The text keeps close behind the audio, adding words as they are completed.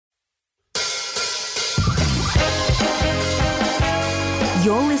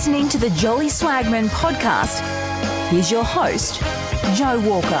You're listening to the Jolly Swagman podcast. Here's your host, Joe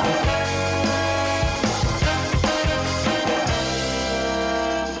Walker.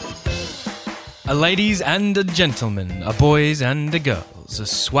 Ladies and gentlemen, boys and girls,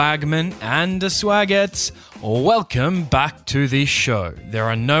 swagmen and swagettes, welcome back to the show. There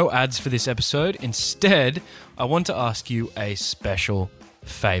are no ads for this episode. Instead, I want to ask you a special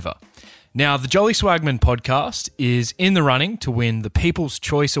favour. Now, the Jolly Swagman podcast is in the running to win the People's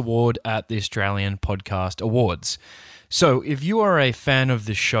Choice Award at the Australian Podcast Awards. So, if you are a fan of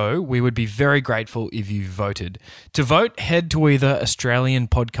the show, we would be very grateful if you voted. To vote, head to either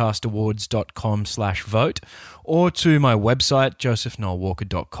australianpodcastawards.com/vote or to my website,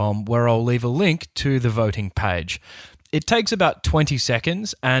 josephnoelwalker.com, where I'll leave a link to the voting page. It takes about 20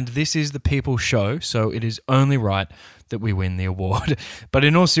 seconds, and this is the People's Show, so it is only right that we win the award. But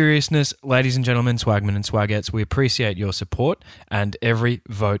in all seriousness, ladies and gentlemen, swagmen and swagettes, we appreciate your support and every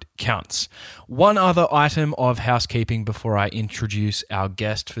vote counts. One other item of housekeeping before I introduce our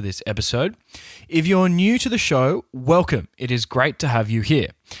guest for this episode. If you're new to the show, welcome. It is great to have you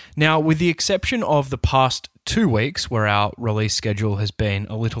here. Now, with the exception of the past 2 weeks where our release schedule has been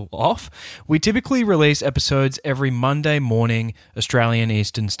a little off, we typically release episodes every Monday morning Australian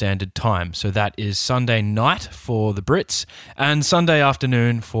Eastern Standard Time. So that is Sunday night for the Brits and Sunday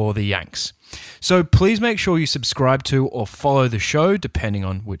afternoon for the Yanks. So please make sure you subscribe to or follow the show, depending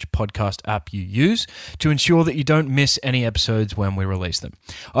on which podcast app you use, to ensure that you don't miss any episodes when we release them.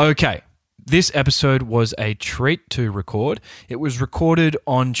 Okay. This episode was a treat to record. It was recorded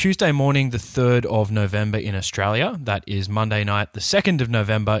on Tuesday morning, the 3rd of November in Australia. That is Monday night, the 2nd of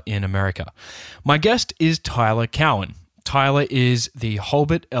November in America. My guest is Tyler Cowen. Tyler is the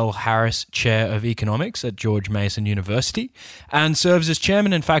Holbert L. Harris Chair of Economics at George Mason University and serves as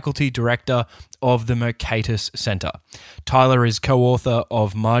Chairman and Faculty Director of the Mercatus Center. Tyler is co-author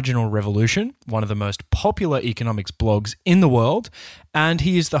of Marginal Revolution, one of the most popular economics blogs in the world, and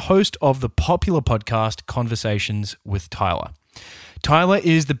he is the host of the popular podcast Conversations with Tyler. Tyler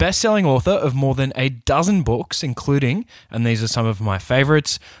is the best-selling author of more than a dozen books, including, and these are some of my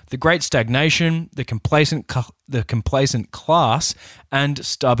favorites, The Great Stagnation, The Complacent Class, and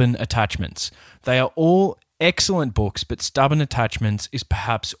Stubborn Attachments. They are all excellent books, but Stubborn Attachments is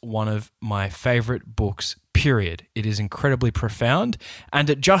perhaps one of my favorite books, period. It is incredibly profound, and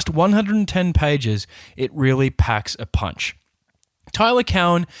at just 110 pages, it really packs a punch. Tyler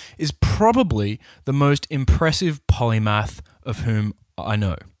Cowen is probably the most impressive polymath of whom I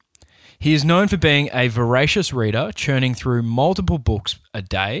know. He is known for being a voracious reader, churning through multiple books a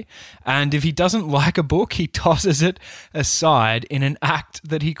day, and if he doesn't like a book, he tosses it aside in an act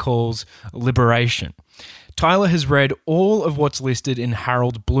that he calls liberation. Tyler has read all of what's listed in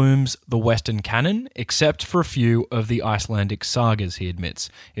Harold Bloom's The Western Canon, except for a few of the Icelandic sagas, he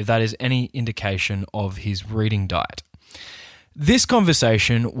admits, if that is any indication of his reading diet. This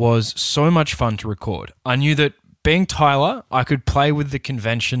conversation was so much fun to record. I knew that being Tyler, I could play with the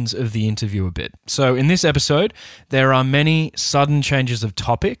conventions of the interview a bit. So in this episode, there are many sudden changes of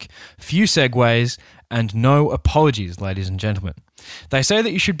topic, few segues, and no apologies, ladies and gentlemen. They say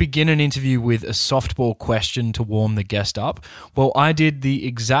that you should begin an interview with a softball question to warm the guest up. Well, I did the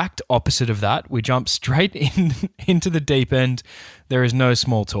exact opposite of that. We jumped straight into the deep end. There is no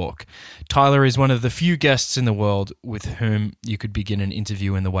small talk. Tyler is one of the few guests in the world with whom you could begin an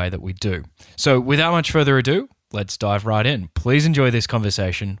interview in the way that we do. So without much further ado, let's dive right in. Please enjoy this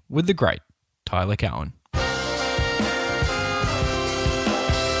conversation with the great Tyler Cowen.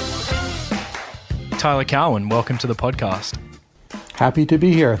 Tyler Cowen, welcome to the podcast. Happy to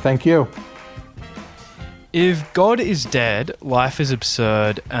be here. Thank you. If God is dead, life is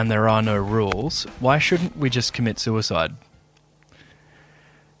absurd, and there are no rules, why shouldn't we just commit suicide?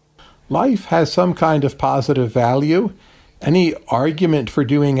 Life has some kind of positive value. Any argument for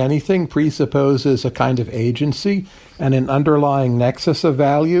doing anything presupposes a kind of agency and an underlying nexus of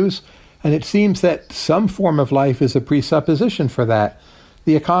values, and it seems that some form of life is a presupposition for that.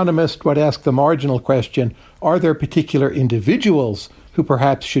 The economist would ask the marginal question, are there particular individuals who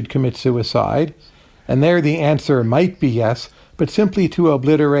perhaps should commit suicide? And there the answer might be yes, but simply to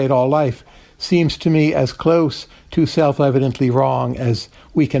obliterate all life seems to me as close to self-evidently wrong as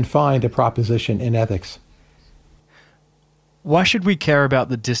we can find a proposition in ethics. Why should we care about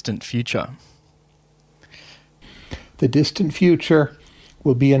the distant future? The distant future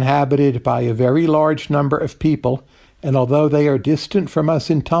will be inhabited by a very large number of people, and although they are distant from us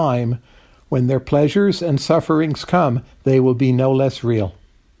in time, when their pleasures and sufferings come, they will be no less real.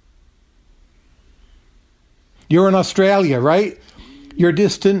 You're in Australia, right? You're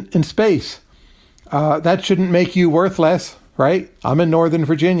distant in space. That shouldn't make you worthless, right? I'm in Northern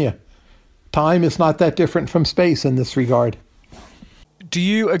Virginia. Time is not that different from space in this regard. Do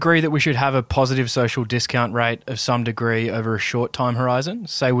you agree that we should have a positive social discount rate of some degree over a short time horizon,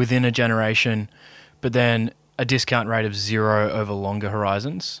 say within a generation, but then a discount rate of 0 over longer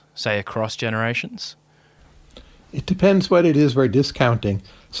horizons, say across generations? It depends what it is we're discounting.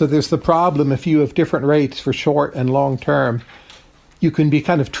 So there's the problem if you have different rates for short and long term, you can be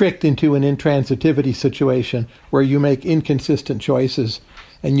kind of tricked into an intransitivity situation where you make inconsistent choices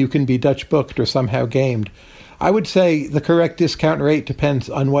and you can be Dutch booked or somehow gamed. I would say the correct discount rate depends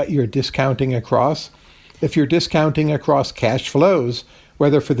on what you're discounting across. If you're discounting across cash flows,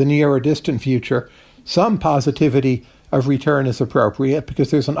 whether for the near or distant future, some positivity of return is appropriate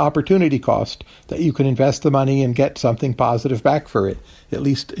because there's an opportunity cost that you can invest the money and get something positive back for it, at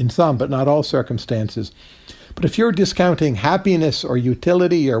least in some, but not all circumstances. But if you're discounting happiness or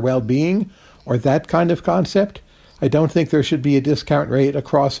utility or well-being or that kind of concept, I don't think there should be a discount rate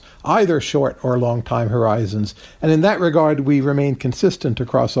across either short or long time horizons. And in that regard, we remain consistent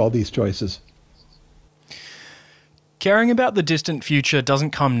across all these choices. Caring about the distant future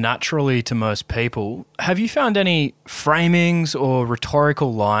doesn't come naturally to most people. Have you found any framings or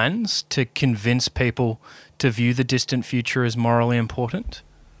rhetorical lines to convince people to view the distant future as morally important?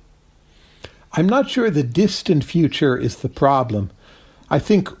 I'm not sure the distant future is the problem. I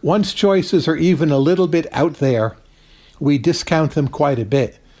think once choices are even a little bit out there, we discount them quite a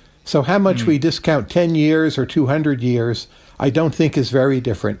bit. So how much we discount 10 years or 200 years, I don't think is very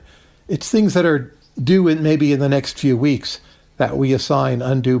different. It's things that are due maybe in the next few weeks that we assign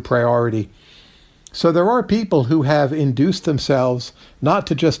undue priority. So there are people who have induced themselves not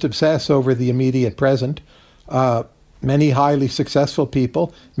to just obsess over the immediate present. Many highly successful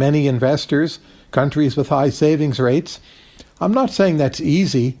people, many investors, countries with high savings rates. I'm not saying that's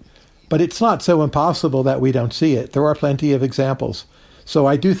easy, but it's not so impossible that we don't see it. There are plenty of examples. So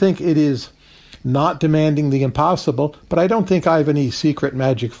I do think it is not demanding the impossible, but I don't think I have any secret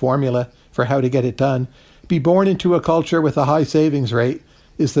magic formula for how to get it done. Be born into a culture with a high savings rate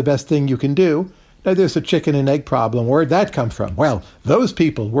is the best thing you can do. Now, there's a chicken and egg problem. Where'd that come from? Well, those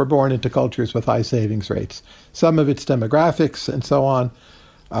people were born into cultures with high savings rates. Some of it's demographics and so on.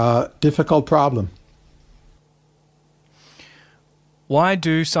 Difficult problem. Why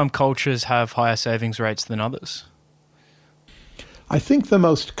do some cultures have higher savings rates than others? I think the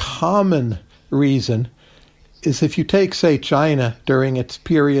most common reason is if you take, say, China during its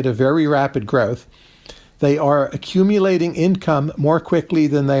period of very rapid growth, they are accumulating income more quickly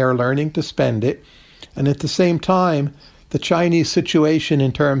than they are learning to spend it. And at the same time, the Chinese situation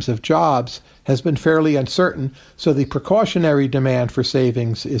in terms of jobs has been fairly uncertain, so the precautionary demand for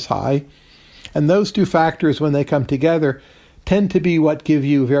savings is high. And those two factors, when they come together, tend to be what give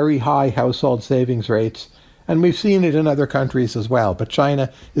you very high household savings rates. And we've seen it in other countries as well, but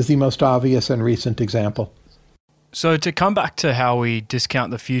China is the most obvious and recent example. So to come back to how we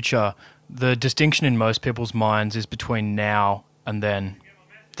discount the future, the distinction in most people's minds is between now and then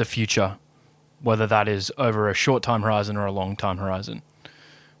the future, whether that is over a short time horizon or a long time horizon.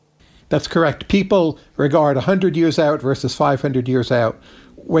 That's correct. People regard 100 years out versus 500 years out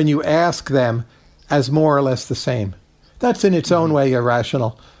when you ask them as more or less the same. That's in its own way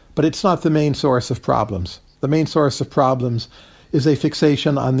irrational, but it's not the main source of problems. The main source of problems is a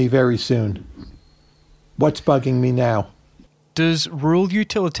fixation on the very soon. What's bugging me now? Does rural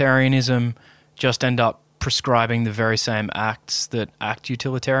utilitarianism just end up prescribing the very same acts that act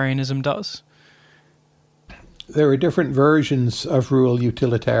utilitarianism does? There are different versions of rural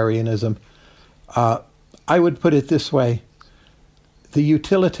utilitarianism. I would put it this way. The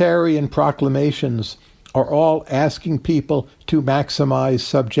utilitarian proclamations are all asking people to maximize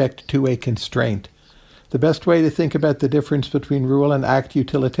subject to a constraint. The best way to think about the difference between rule and act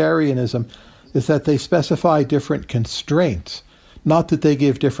utilitarianism is that they specify different constraints, not that they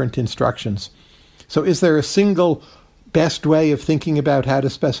give different instructions. So is there a single best way of thinking about how to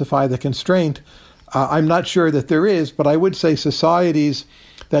specify the constraint? I'm not sure that there is, but I would say societies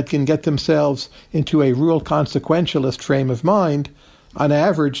that can get themselves into a rule consequentialist frame of mind, on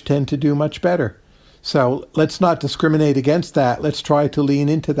average, tend to do much better. So let's not discriminate against that. Let's try to lean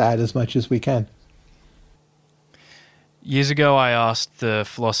into that as much as we can. Years ago, I asked the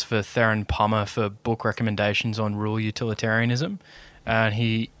philosopher Theron Palmer for book recommendations on rural utilitarianism, and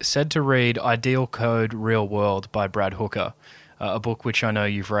he said to read Ideal Code, Real World by Brad Hooker, a book which I know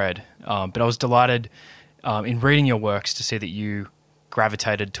you've read. But I was delighted in reading your works to see that you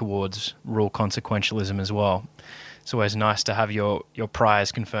gravitated towards rural consequentialism as well. It's always nice to have your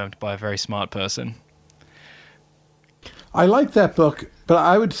priors confirmed by a very smart person. I like that book, but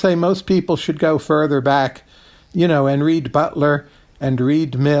I would say most people should go further back and read Butler and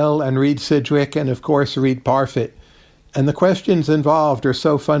read Mill and read Sidgwick and, of course, read Parfit. And the questions involved are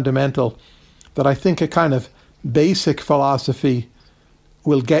so fundamental that I think a kind of basic philosophy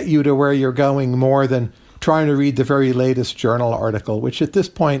will get you to where you're going more than trying to read the very latest journal article, which at this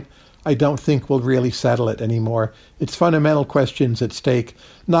point I don't think will really settle it anymore. It's fundamental questions at stake,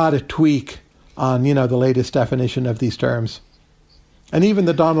 not a tweak on, the latest definition of these terms. And even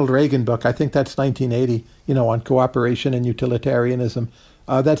the Donald Reagan book, I think that's 1980, on cooperation and utilitarianism.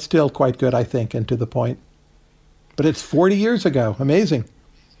 That's still quite good, I think, and to the point. But it's 40 years ago. Amazing.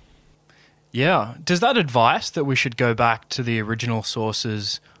 Yeah. Does that advice that we should go back to the original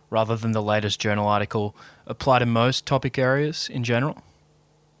sources rather than the latest journal article apply to most topic areas in general?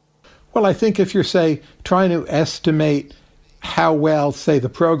 Well, I think if you're, say, trying to estimate how well, say, the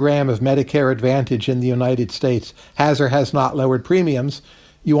program of Medicare Advantage in the United States has or has not lowered premiums,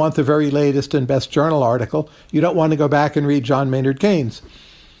 you want the very latest and best journal article. You don't want to go back and read John Maynard Keynes.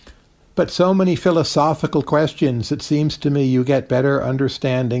 But so many philosophical questions, it seems to me you get better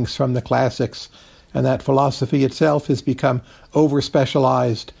understandings from the classics, and that philosophy itself has become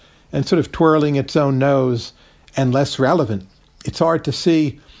over-specialized and sort of twirling its own nose and less relevant. It's hard to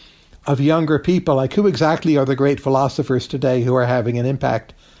see of younger people, like who exactly are the great philosophers today who are having an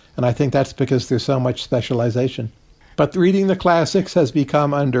impact? And I think that's because there's so much specialization. But reading the classics has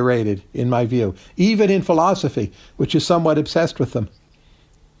become underrated, in my view, even in philosophy, which is somewhat obsessed with them.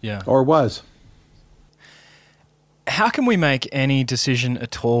 Yeah. Or was. How can we make any decision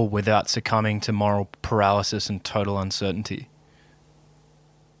at all without succumbing to moral paralysis and total uncertainty?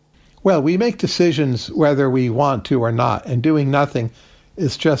 Well, we make decisions whether we want to or not, and doing nothing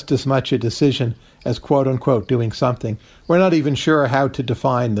is just as much a decision as quote-unquote doing something. We're not even sure how to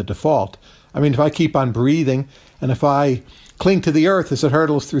define the default. I mean, if I keep on breathing and if I cling to the earth as it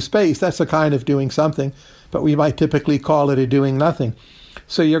hurtles through space, that's a kind of doing something, but we might typically call it a doing nothing.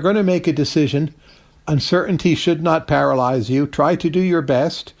 So you're going to make a decision. Uncertainty should not paralyze you. Try to do your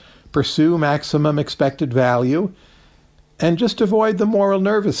best, pursue maximum expected value, and just avoid the moral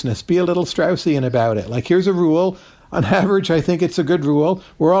nervousness. Be a little Straussian about it. Like, here's a rule. On average, I think it's a good rule.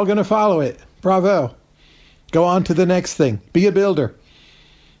 We're all going to follow it. Bravo. Go on to the next thing. Be a builder.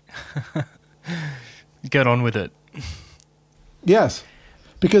 Get on with it. Yes,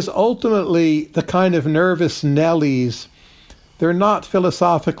 because ultimately the kind of nervous Nellies, they're not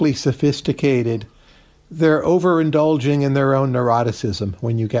philosophically sophisticated. They're overindulging in their own neuroticism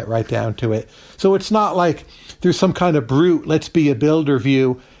when you get right down to it. So it's not like there's some kind of brute, let's be a builder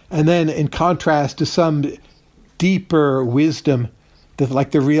view, and then in contrast to some deeper wisdom that like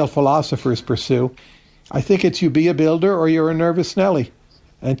the real philosophers pursue. I think it's you be a builder or you're a nervous Nelly,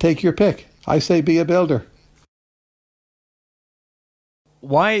 and take your pick. I say be a builder.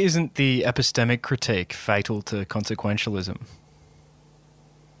 Why isn't the epistemic critique fatal to consequentialism?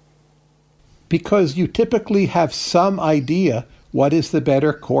 Because you typically have some idea what is the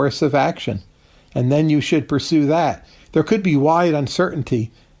better course of action, and then you should pursue that. There could be wide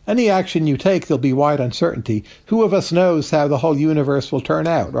uncertainty. Any action you take, there'll be wide uncertainty. Who of us knows how the whole universe will turn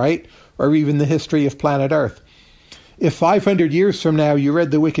out, right? Or even the history of planet Earth. If 500 years from now you read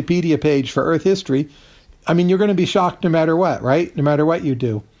the Wikipedia page for Earth history, I mean, you're going to be shocked no matter what, right? No matter what you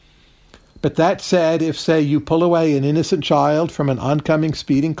do. But that said, if, say, you pull away an innocent child from an oncoming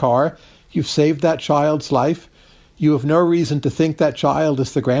speeding car, you've saved that child's life. You have no reason to think that child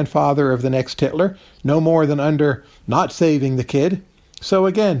is the grandfather of the next Hitler, no more than under not saving the kid. So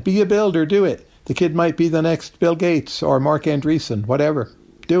again, be a builder, do it. The kid might be the next Bill Gates or Mark Andreessen, whatever.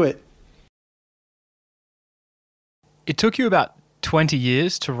 Do it. It took you about 20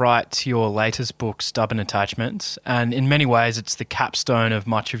 years to write your latest book, Stubborn Attachments, and in many ways it's the capstone of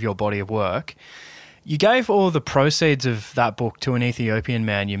much of your body of work. You gave all the proceeds of that book to an Ethiopian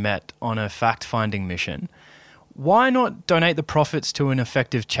man you met on a fact-finding mission. Why not donate the profits to an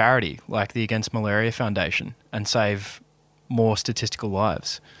effective charity like the Against Malaria Foundation and save more statistical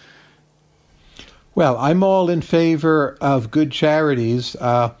lives? Well, I'm all in favor of good charities.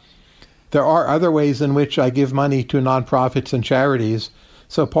 There are other ways in which I give money to nonprofits and charities,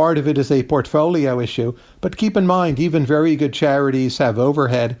 so part of it is a portfolio issue. But keep in mind, even very good charities have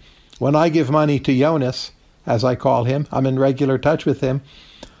overhead. When I give money to Jonas, as I call him, I'm in regular touch with him,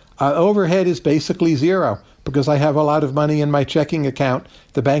 overhead is basically zero because I have a lot of money in my checking account.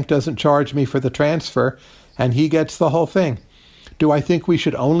 The bank doesn't charge me for the transfer, and he gets the whole thing. Do I think we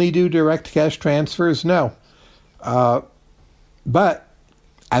should only do direct cash transfers? No. But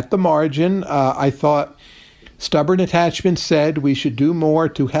at the margin, I thought Stubborn Attachment said we should do more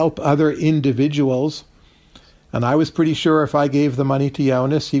to help other individuals. And I was pretty sure if I gave the money to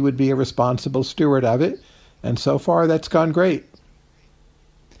Jonas, he would be a responsible steward of it. And so far, that's gone great.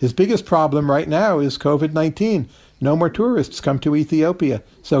 His biggest problem right now is COVID-19. No more tourists come to Ethiopia,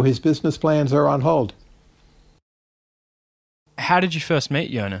 so his business plans are on hold. How did you first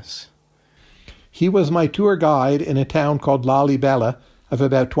meet Jonas? He was my tour guide in a town called Lalibela of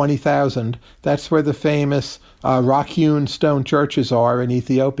about 20,000. That's where the famous rock-hewn stone churches are in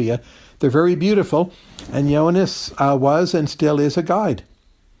Ethiopia. They're very beautiful, and Jonas was and still is a guide.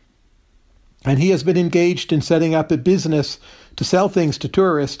 And he has been engaged in setting up a business to sell things to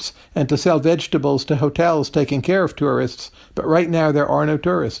tourists and to sell vegetables to hotels taking care of tourists. But right now there are no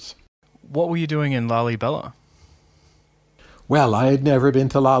tourists. What were you doing in Lalibela? Well, I had never been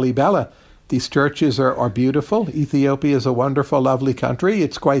to Lalibela. These churches are beautiful. Ethiopia is a wonderful, lovely country.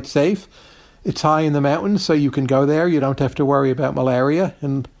 It's quite safe. It's high in the mountains, so you can go there. You don't have to worry about malaria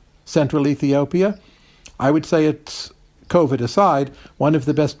in central Ethiopia. I would say it's, COVID aside, one of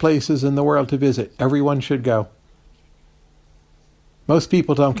the best places in the world to visit. Everyone should go. Most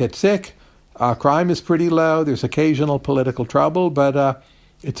people don't get sick. Crime is pretty low. There's occasional political trouble, but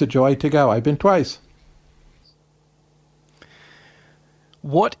it's a joy to go. I've been twice.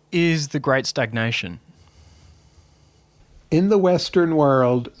 What is the Great Stagnation? In the Western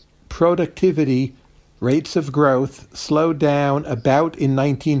world, productivity rates of growth slowed down about in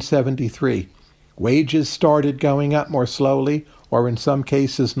 1973. Wages started going up more slowly, or in some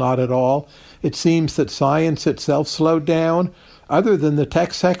cases not at all. It seems that science itself slowed down. Other than the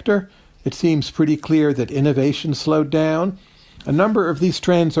tech sector, it seems pretty clear that innovation slowed down. A number of these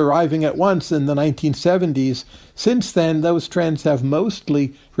trends arriving at once in the 1970s. Since then, those trends have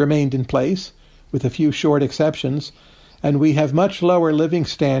mostly remained in place, with a few short exceptions, and we have much lower living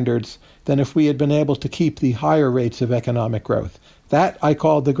standards than if we had been able to keep the higher rates of economic growth. That I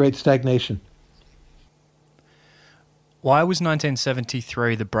call the Great Stagnation. Why was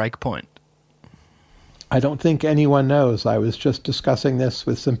 1973 the break point? I don't think anyone knows. I was just discussing this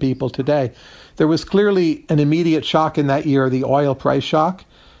with some people today. There was clearly an immediate shock in that year, the oil price shock,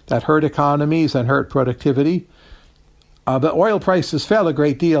 that hurt economies and hurt productivity. But oil prices fell a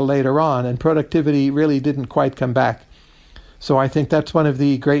great deal later on, and productivity really didn't quite come back. So I think that's one of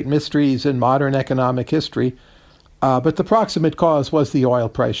the great mysteries in modern economic history. But the proximate cause was the oil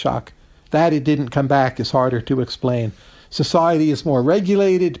price shock. That it didn't come back is harder to explain. Society is more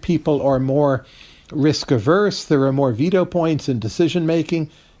regulated. People are more risk averse. There are more veto points in decision making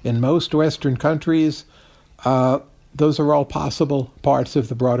in most Western countries. Those are all possible parts of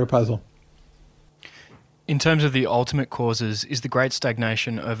the broader puzzle. In terms of the ultimate causes, is the Great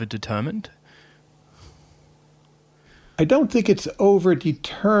Stagnation overdetermined? I don't think it's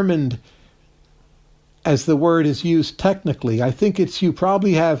overdetermined as the word is used technically. I think it's you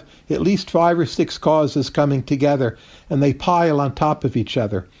probably have at least 5 or 6 causes coming together, and they pile on top of each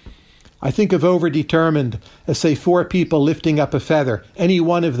other. I think of overdetermined as, say, 4 people lifting up a feather. Any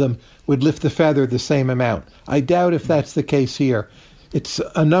one of them would lift the feather the same amount. I doubt if that's the case here. It's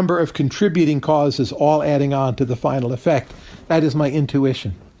a number of contributing causes all adding on to the final effect. That is my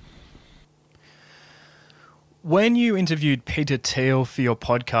intuition. When you interviewed Peter Thiel for your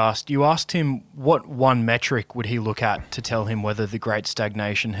podcast, you asked him what one metric would he look at to tell him whether the Great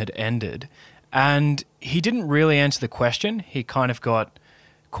Stagnation had ended. And he didn't really answer the question. He kind of got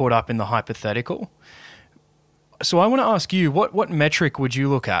caught up in the hypothetical. So I want to ask you, what metric would you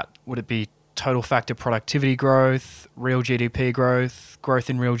look at? Would it be total factor productivity growth, real GDP growth, growth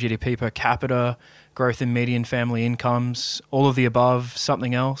in real GDP per capita, growth in median family incomes, all of the above,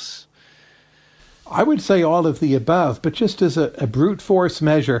 something else? I would say all of the above, but just as a brute force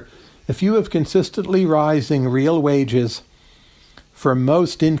measure, if you have consistently rising real wages for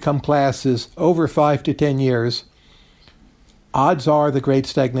most income classes over 5 to 10 years, odds are the Great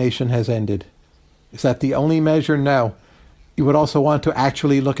Stagnation has ended. Is that the only measure? No. You would also want to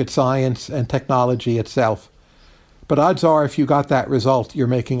actually look at science and technology itself. But odds are if you got that result, you're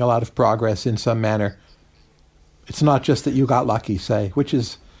making a lot of progress in some manner. It's not just that you got lucky, say, which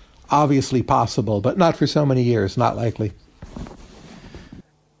is obviously possible, but not for so many years, not likely.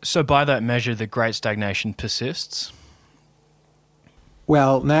 So by that measure, the Great Stagnation persists?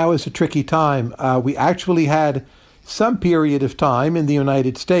 Well, now is a tricky time. We actually had some period of time in the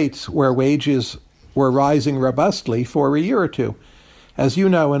United States where wages were rising robustly for a year or two. As you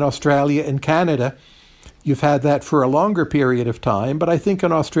know, in Australia and Canada, you've had that for a longer period of time, but I think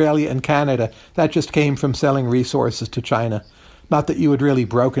in Australia and Canada, that just came from selling resources to China. Not that you had really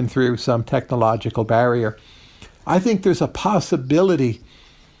broken through some technological barrier. I think there's a possibility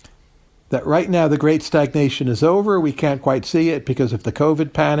that right now the Great Stagnation is over. We can't quite see it because of the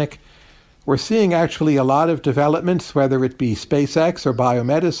COVID panic. We're seeing actually a lot of developments, whether it be SpaceX or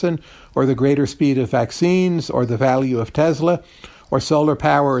biomedicine, or the greater speed of vaccines, or the value of Tesla, or solar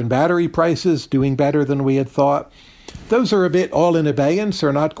power and battery prices doing better than we had thought. Those are a bit all in abeyance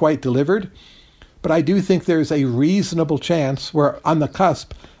or not quite delivered. But I do think there's a reasonable chance we're on the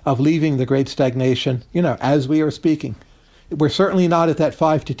cusp of leaving the Great Stagnation, as we are speaking. We're certainly not at that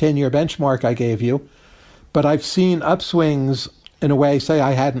 5 to 10 year benchmark I gave you, but I've seen upswings in a way, say,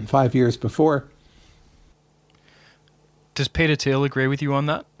 I hadn't 5 years before. Does Peter Thiel agree with you on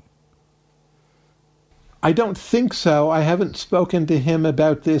that? I don't think so. I haven't spoken to him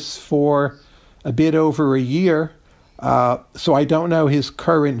about this for a bit over a year, so I don't know his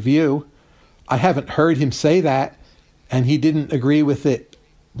current view. I haven't heard him say that, and he didn't agree with it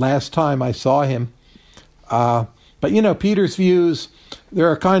last time I saw him. But, Peter's views,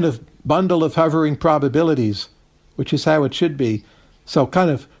 they're a kind of bundle of hovering probabilities, which is how it should be. So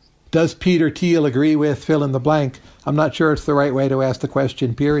kind of, does Peter Thiel agree with fill in the blank? I'm not sure it's the right way to ask the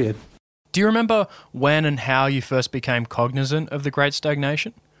question, period. Do you remember when and how you first became cognizant of the Great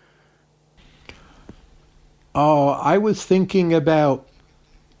Stagnation? Oh, I was thinking about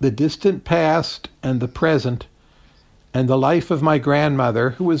the distant past and the present and the life of my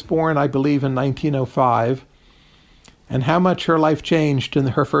grandmother, who was born, I believe, in 1905, and how much her life changed in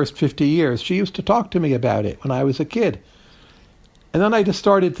her first 50 years. She used to talk to me about it when I was a kid. And then I just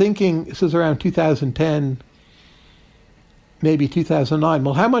started thinking, this is around 2010, maybe 2009,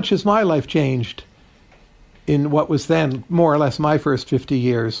 well, how much has my life changed in what was then more or less my first 50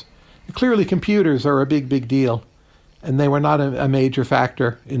 years? Clearly computers are a big, big deal, and they were not a major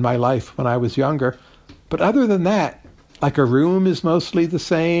factor in my life when I was younger. But other than that, like a room is mostly the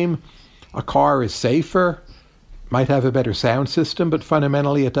same, a car is safer, might have a better sound system, but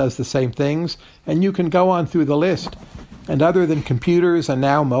fundamentally it does the same things, and you can go on through the list. And other than computers and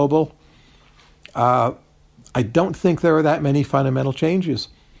now mobile, I don't think there are that many fundamental changes.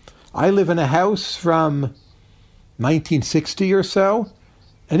 I live in a house from 1960 or so,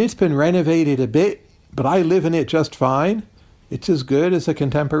 and it's been renovated a bit, but I live in it just fine. It's as good as a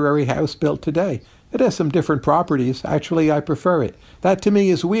contemporary house built today. It has some different properties. Actually, I prefer it. That to me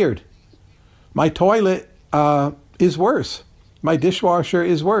is weird. My toilet is worse. My dishwasher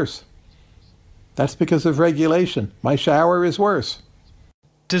is worse. That's because of regulation. My shower is worse.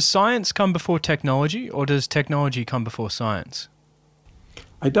 Does science come before technology, or does technology come before science?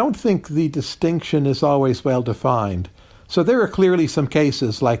 I don't think the distinction is always well defined. So there are clearly some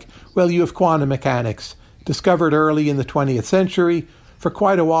cases like, well, you have quantum mechanics, discovered early in the 20th century, for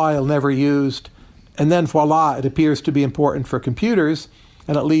quite a while never used, and then voila, it appears to be important for computers,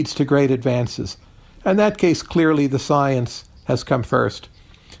 and it leads to great advances. In that case, clearly the science has come first.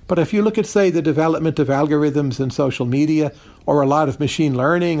 But if you look at, say, the development of algorithms in social media, or a lot of machine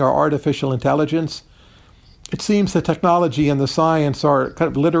learning or artificial intelligence, it seems the technology and the science are kind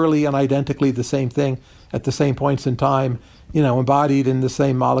of literally and identically the same thing at the same points in time, embodied in the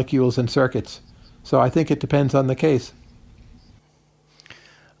same molecules and circuits. So I think it depends on the case.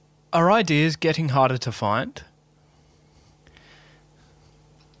 Are ideas getting harder to find?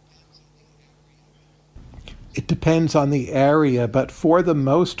 It depends on the area, but for the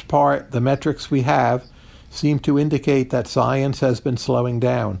most part, the metrics we have seem to indicate that science has been slowing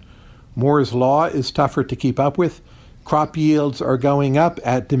down. Moore's law is tougher to keep up with. Crop yields are going up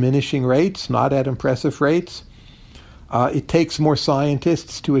at diminishing rates, not at impressive rates. It takes more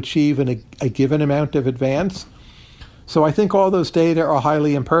scientists to achieve a given amount of advance. So I think all those data are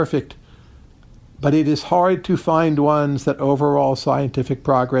highly imperfect, but it is hard to find ones that overall scientific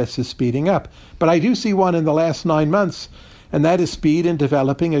progress is speeding up. But I do see one in the last 9 months, and that is speed in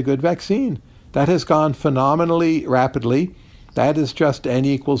developing a good vaccine. That has gone phenomenally rapidly. That is just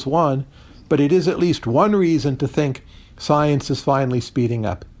n=1, but it is at least one reason to think science is finally speeding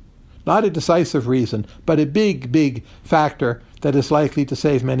up. Not a decisive reason, but a big, big factor that is likely to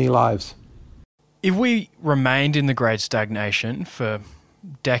save many lives. If we remained in the Great Stagnation for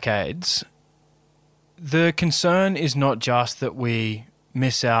decades, the concern is not just that we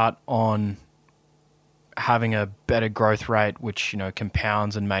miss out on having a better growth rate, which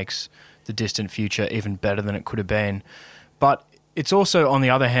compounds and makes the distant future even better than it could have been, but it's also, on the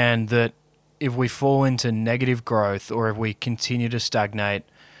other hand, that if we fall into negative growth or if we continue to stagnate,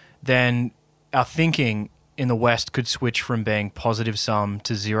 then our thinking in the West could switch from being positive sum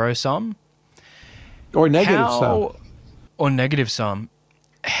to zero sum. Or negative sum. Or negative sum.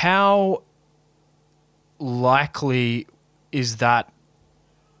 How likely is that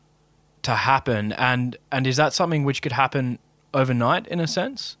to happen? And is that something which could happen overnight in a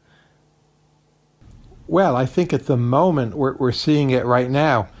sense? Well, I think at the moment we're seeing it right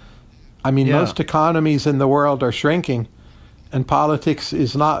now. I mean, Yeah. most economies in the world are shrinking, and politics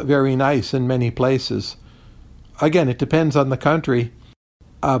is not very nice in many places. Again, it depends on the country.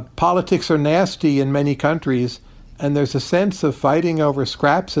 Politics are nasty in many countries, and there's a sense of fighting over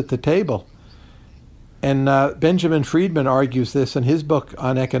scraps at the table. And Benjamin Friedman argues this in his book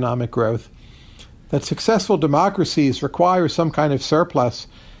on economic growth, that successful democracies require some kind of surplus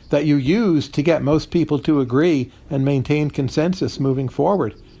that you use to get most people to agree and maintain consensus moving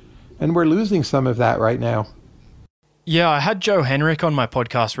forward. And we're losing some of that right now. Yeah, I had Joe Henrik on my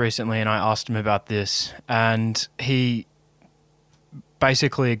podcast recently and I asked him about this, and he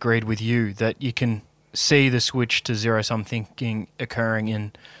basically agreed with you that you can see the switch to zero-sum thinking occurring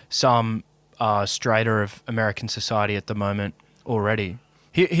in some strata of American society at the moment already.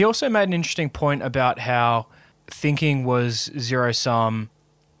 He also made an interesting point about how thinking was zero-sum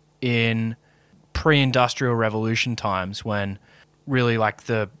in pre-industrial revolution times, when really like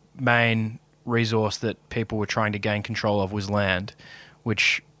the main resource that people were trying to gain control of was land,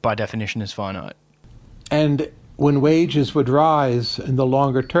 which by definition is finite. And when wages would rise in the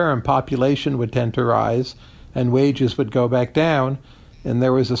longer term, population would tend to rise and wages would go back down, and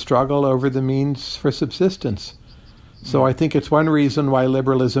there was a struggle over the means for subsistence. So I think it's one reason why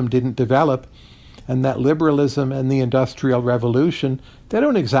liberalism didn't develop, and that liberalism and the Industrial Revolution, they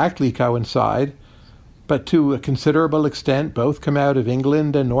don't exactly coincide, but to a considerable extent both come out of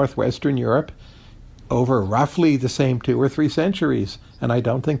England and northwestern Europe over roughly the same 2 or 3 centuries, and I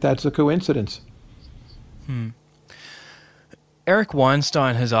don't think that's a coincidence. Eric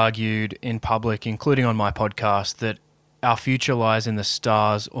Weinstein has argued in public, including on my podcast, that our future lies in the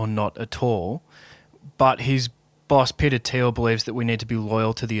stars or not at all, but his boss Peter Thiel believes that we need to be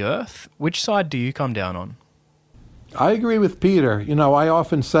loyal to the earth. Which side do you come down on? I agree with Peter. You know, I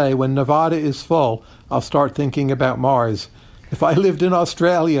often say when Nevada is full, I'll start thinking about Mars. If I lived in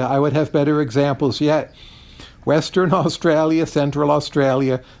Australia, I would have better examples yet. Western Australia, Central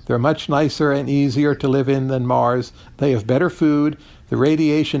Australia, they're much nicer and easier to live in than Mars. They have better food. The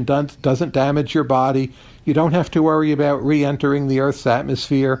radiation doesn't damage your body. You don't have to worry about re-entering the Earth's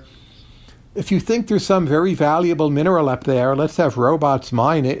atmosphere. If you think there's some very valuable mineral up there, let's have robots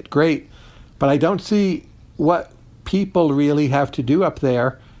mine it. Great. But I don't see what people really have to do up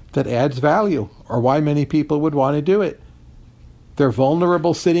there that adds value, or why many people would want to do it. They're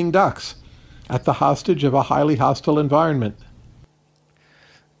vulnerable sitting ducks at the hostage of a highly hostile environment.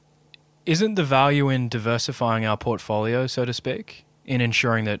 Isn't the value in diversifying our portfolio, so to speak, in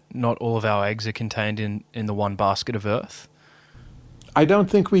ensuring that not all of our eggs are contained in the one basket of Earth? I don't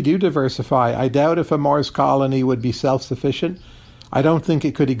think we do diversify. I doubt if a Mars colony would be self-sufficient. I don't think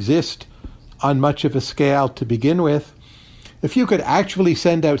it could exist on much of a scale to begin with. If you could actually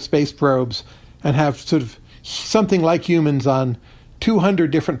send out space probes and have sort of something like humans on 200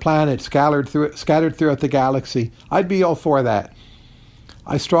 different planets scattered throughout the galaxy, I'd be all for that.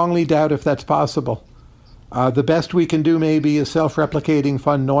 I strongly doubt if that's possible. The best we can do maybe is self-replicating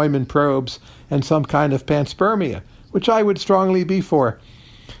von Neumann probes and some kind of panspermia, which I would strongly be for.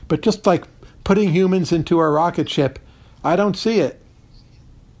 But just like putting humans into a rocket ship, I don't see it.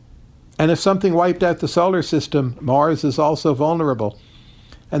 And if something wiped out the solar system, Mars is also vulnerable.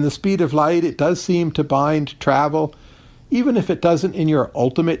 And the speed of light, it does seem to bind travel, even if it doesn't in your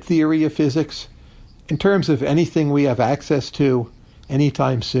ultimate theory of physics. In terms of anything we have access to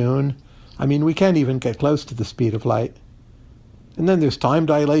anytime soon, I mean, we can't even get close to the speed of light. And then there's time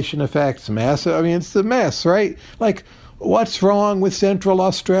dilation effects, mass. I mean, it's a mess, right? Like, what's wrong with Central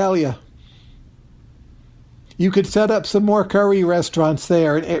Australia? You could set up some more curry restaurants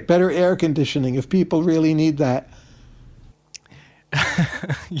there and better air conditioning if people really need that.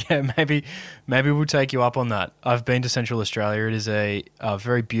 Yeah, maybe we'll take you up on that. I've been to Central Australia. It is a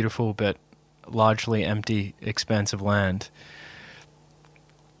very beautiful but largely empty expanse of land.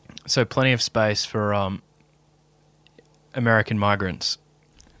 So plenty of space for American migrants.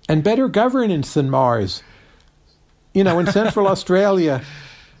 And better governance than Mars. You know, in Central Australia,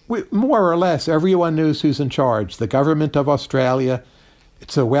 more or less, everyone knows who's in charge. The government of Australia.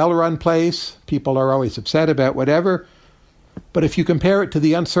 It's a well-run place. People are always upset about whatever. But if you compare it to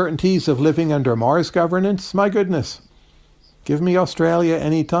the uncertainties of living under Mars governance, my goodness, give me Australia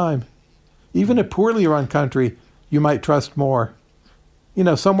any time. Even a poorly run country, you might trust more. You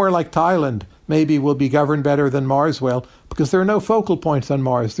know, somewhere like Thailand maybe will be governed better than Mars will, because there are no focal points on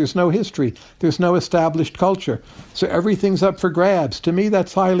Mars. There's no history. There's no established culture. So everything's up for grabs. To me,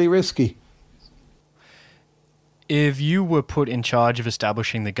 that's highly risky. If you were put in charge of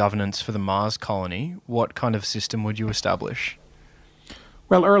establishing the governance for the Mars colony, what kind of system would you establish?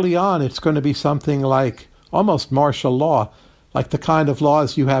 Well, early on, it's going to be something like almost martial law. like the kind of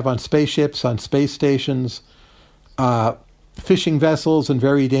laws you have on spaceships, on space stations, fishing vessels in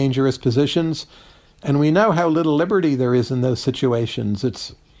very dangerous positions. And we know how little liberty there is in those situations.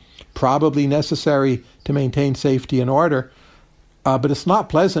 It's probably necessary to maintain safety and order, but it's not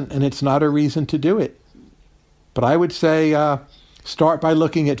pleasant and it's not a reason to do it. But I would say start by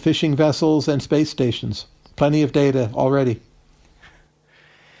looking at fishing vessels and space stations. Plenty of data already.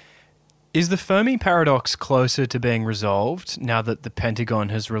 Is the Fermi paradox closer to being resolved now that the Pentagon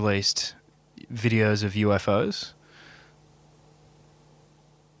has released videos of UFOs?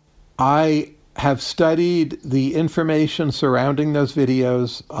 I have studied the information surrounding those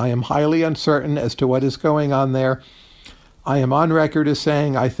videos. I am highly uncertain as to what is going on there. I am on record as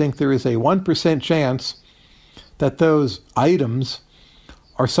saying I think there is a 1% chance that those items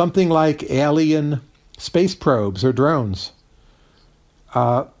are something like alien space probes or drones.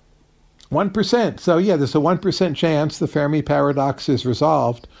 1%. So yeah, there's a 1% chance the Fermi paradox is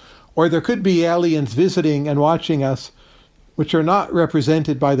resolved. Or there could be aliens visiting and watching us, which are not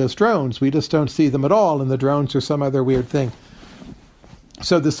represented by those drones. We just don't see them at all, and the drones are some other weird thing.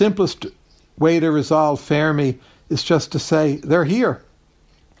 So the simplest way to resolve Fermi is just to say, they're here.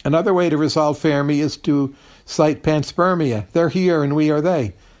 Another way to resolve Fermi is to cite panspermia. They're here and we are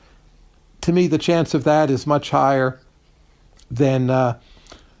they. To me, the chance of that is much higher than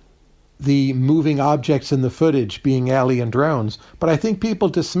the moving objects in the footage being alien drones. But I think people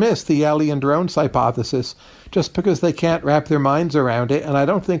dismiss the alien drones hypothesis just because they can't wrap their minds around it, and I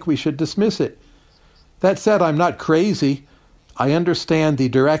don't think we should dismiss it. That said, I'm not crazy. I understand the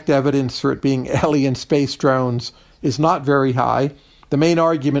direct evidence for it being alien space drones is not very high. The main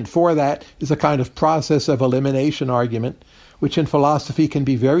argument for that is a kind of process of elimination argument, which in philosophy can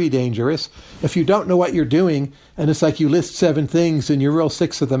be very dangerous. If you don't know what you're doing, and it's like you list 7 things and you rule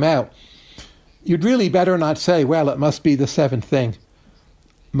 6 of them out, you'd really better not say, well, it must be the 7th thing.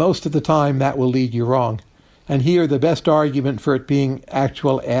 Most of the time, that will lead you wrong. And here, the best argument for it being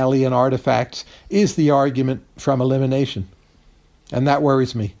actual alien artifacts is the argument from elimination. And that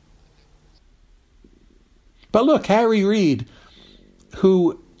worries me. But look, Harry Reid,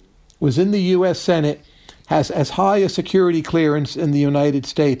 who was in the U.S. Senate, has as high a security clearance in the United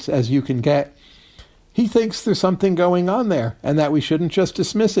States as you can get. He thinks there's something going on there and that we shouldn't just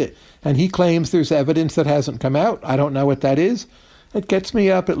dismiss it. And he claims there's evidence that hasn't come out. I don't know what that is. It gets me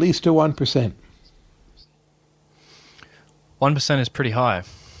up at least to 1%. 1% is pretty high.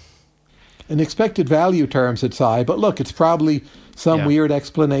 In expected value terms, it's high. But look, it's probably some weird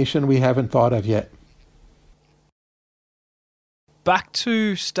explanation we haven't thought of yet. Back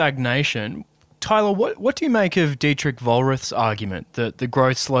to stagnation. Tyler, what do you make of Dietrich Vollrath's argument that the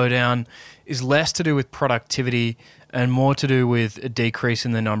growth slowdown is less to do with productivity and more to do with a decrease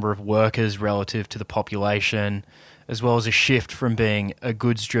in the number of workers relative to the population, as well as a shift from being a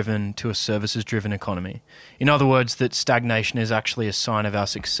goods-driven to a services-driven economy? In other words, that stagnation is actually a sign of our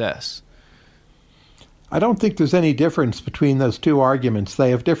success. I don't think there's any difference between those two arguments.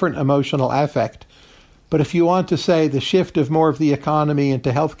 They have different emotional affect. But if you want to say the shift of more of the economy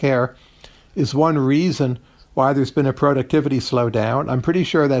into healthcare is one reason why there's been a productivity slowdown, I'm pretty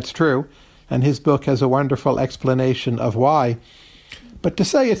sure that's true, and his book has a wonderful explanation of why. But to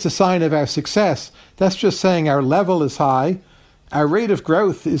say it's a sign of our success, that's just saying our level is high, our rate of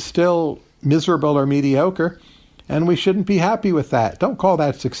growth is still miserable or mediocre, and we shouldn't be happy with that. Don't call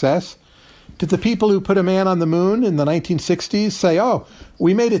that success. Did the people who put a man on the moon in the 1960s say, oh,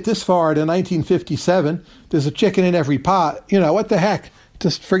 we made it this far to 1957, there's a chicken in every pot, what the heck?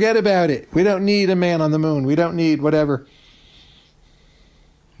 Just forget about it. We don't need a man on the moon. We don't need whatever.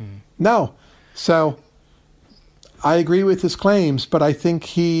 No. So I agree with his claims, but I think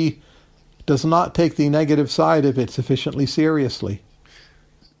he does not take the negative side of it sufficiently seriously.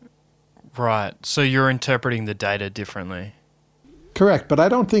 Right. So you're interpreting the data differently. Correct, but I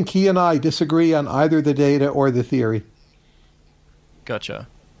don't think he and I disagree on either the data or the theory. Gotcha.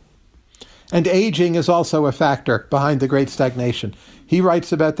 And aging is also a factor behind the Great Stagnation. He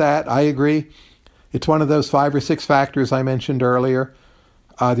writes about that. I agree. It's one of those 5 or 6 factors I mentioned earlier.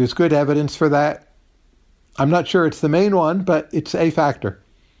 There's good evidence for that. I'm not sure it's the main one, but it's a factor.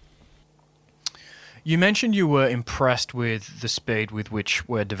 You mentioned you were impressed with the speed with which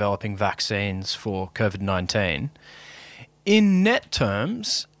we're developing vaccines for COVID-19. In net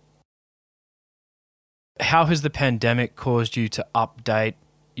terms, how has the pandemic caused you to update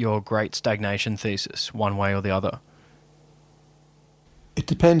your Great Stagnation thesis, one way or the other? It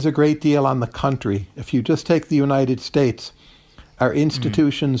depends a great deal on the country. If you just take the United States, our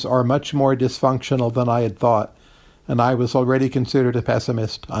institutions are much more dysfunctional than I had thought, and I was already considered a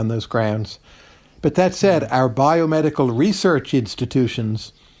pessimist on those grounds. But that said, our biomedical research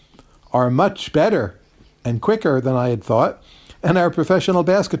institutions are much better and quicker than I had thought. And our professional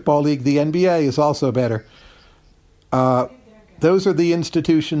basketball league, the NBA, is also better. Those are the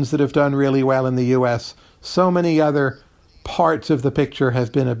institutions that have done really well in the U.S. So many other parts of the picture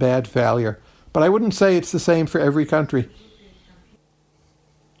have been a bad failure. But I wouldn't say it's the same for every country.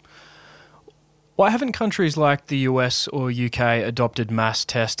 Why haven't countries like the US or UK adopted mass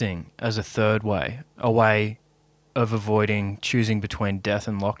testing as a third way, a way of avoiding choosing between death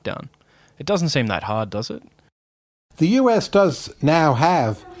and lockdown? It doesn't seem that hard, does it? The US does now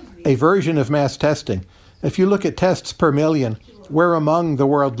have a version of mass testing. If you look at tests per million, we're among the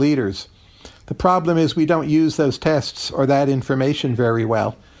world leaders. The problem is we don't use those tests or that information very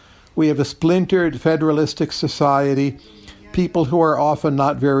well. We have a splintered federalistic society, people who are often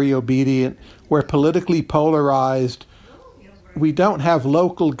not very obedient. We're politically polarized. We don't have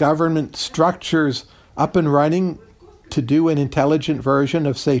local government structures up and running to do an intelligent version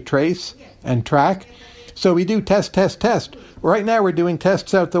of, say, trace and track. So we do test. Right now we're doing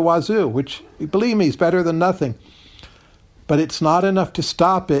tests out the wazoo, which, believe me, is better than nothing. But it's not enough to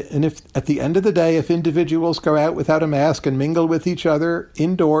stop it. And if at the end of the day, if individuals go out without a mask and mingle with each other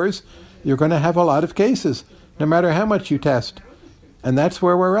indoors, you're going to have a lot of cases, no matter how much you test. And that's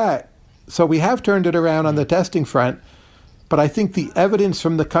where we're at. So we have turned it around on the testing front. But I think the evidence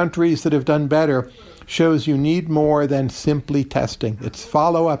from the countries that have done better shows you need more than simply testing. It's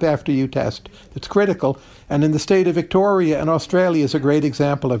follow-up after you test. It's critical. And in the state of Victoria in Australia is a great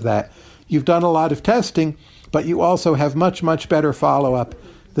example of that. You've done a lot of testing, but you also have much, much better follow-up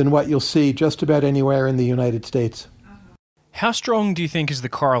than what you'll see just about anywhere in the United States. How strong do you think is the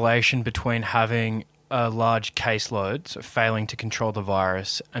correlation between having a large caseload, so failing to control the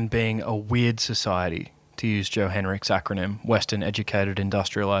virus, and being a weird society, to use Joe Henrich's acronym, Western, educated,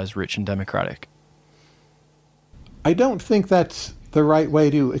 industrialized, rich and democratic? I don't think that's the right way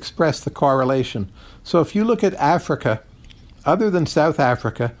to express the correlation. So if you look at Africa, other than South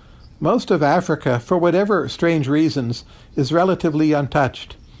Africa, most of Africa, for whatever strange reasons, is relatively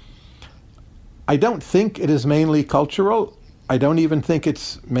untouched. I don't think it is mainly cultural. I don't even think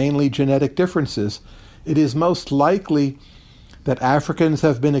it's mainly genetic differences. It is most likely that Africans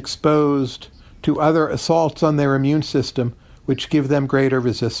have been exposed to other assaults on their immune system, which give them greater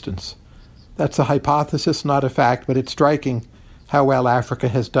resistance. That's a hypothesis, not a fact, but it's striking how well Africa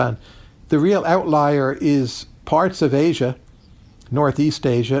has done. The real outlier is parts of Asia, Northeast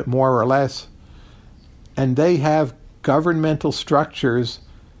Asia, more or less, and they have governmental structures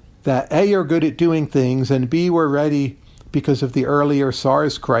that A, are good at doing things, and B, were ready because of the earlier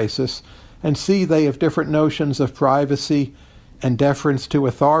SARS crisis, and C, they have different notions of privacy and deference to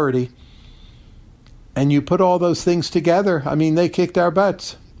authority. And you put all those things together, I mean, they kicked our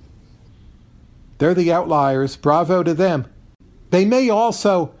butts. They're the outliers. Bravo to them. They may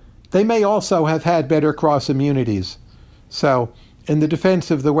also have had better cross immunities. So, in the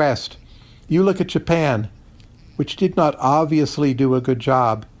defense of the West, you look at Japan, which did not obviously do a good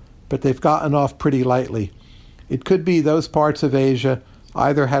job, but they've gotten off pretty lightly. It could be those parts of Asia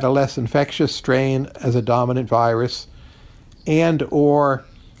either had a less infectious strain as a dominant virus, and or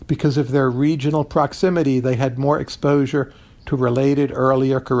because of their regional proximity, they had more exposure to related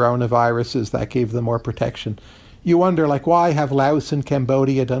earlier coronaviruses that gave them more protection. You wonder, why have Laos and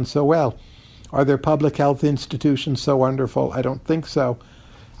Cambodia done so well? Are their public health institutions so wonderful? I don't think so.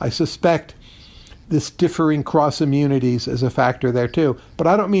 I suspect this differing cross-immunities is a factor there too. But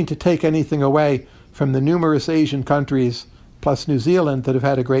I don't mean to take anything away from the numerous Asian countries, plus New Zealand, that have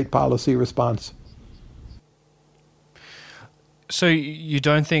had a great policy response. So you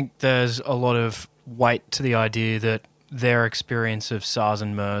don't think there's a lot of weight to the idea that their experience of SARS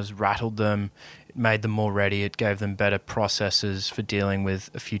and MERS rattled them, it made them more ready, it gave them better processes for dealing with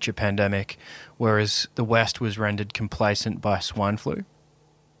a future pandemic, whereas the West was rendered complacent by swine flu?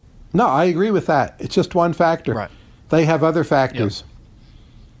 No, I agree with that. It's just one factor. Right. They have other factors.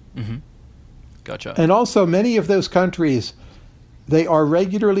 Yep. Mm-hmm. Gotcha. And also, many of those countries, they are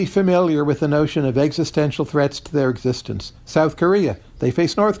regularly familiar with the notion of existential threats to their existence. South Korea, they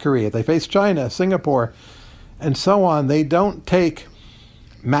face North Korea, they face China, Singapore, and so on. They don't take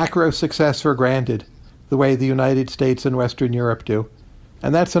macro success for granted the way the United States and Western Europe do.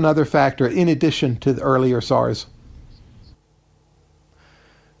 And that's another factor in addition to the earlier SARS.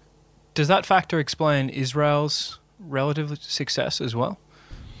 Does that factor explain Israel's relative success as well?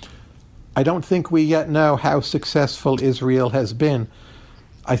 I don't think we yet know how successful Israel has been.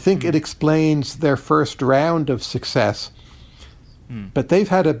 I think it explains their first round of success. But they've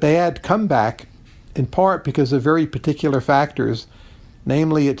had a bad comeback, in part because of very particular factors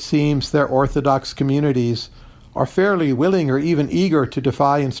Namely, it seems their Orthodox communities are fairly willing or even eager to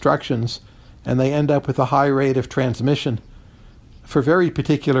defy instructions, and they end up with a high rate of transmission for very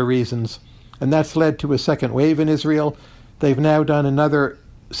particular reasons. And that's led to a second wave in Israel. They've now done another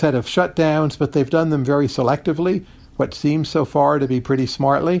set of shutdowns, but they've done them very selectively, what seems so far to be pretty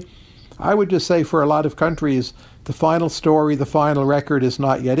smartly. I would just say for a lot of countries, the final story, the final record is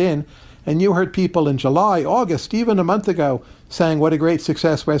not yet in. And you heard people in July, August, even a month ago, saying what a great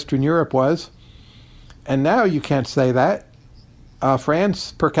success Western Europe was. And now you can't say that.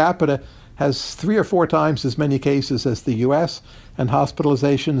 France, per capita, has 3 or 4 times as many cases as the US, and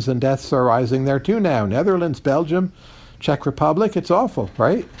hospitalizations and deaths are rising there too now. Netherlands, Belgium, Czech Republic, it's awful,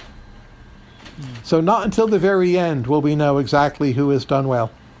 right? So not until the very end will we know exactly who has done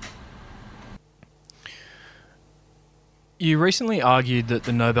well. You recently argued that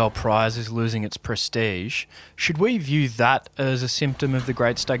the Nobel Prize is losing its prestige. Should we view that as a symptom of the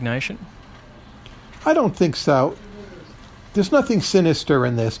Great Stagnation? I don't think so. There's nothing sinister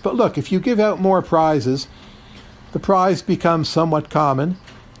in this. But look, if you give out more prizes, the prize becomes somewhat common.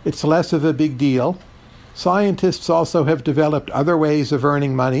 It's less of a big deal. Scientists also have developed other ways of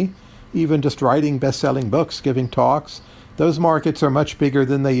earning money, even just writing best-selling books, giving talks. Those markets are much bigger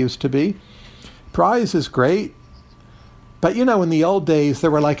than they used to be. Prize is great. But, you know, in the old days, there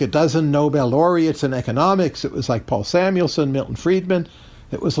were like a dozen Nobel laureates in economics. It was like Paul Samuelson, Milton Friedman.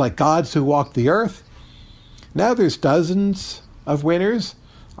 It was like gods who walked the earth. Now there's dozens of winners.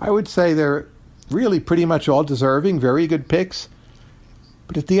 I would say they're really pretty much all deserving, very good picks.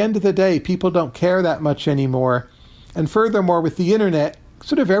 But at the end of the day, people don't care that much anymore. And furthermore, with the internet,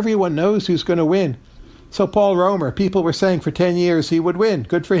 sort of everyone knows who's going to win. So Paul Romer, people were saying for 10 years he would win.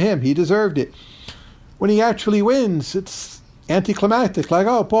 Good for him. He deserved it. When he actually wins, it's anticlimactic. Like,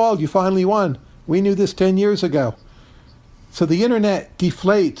 oh, Paul, you finally won. We knew this 10 years ago. So the internet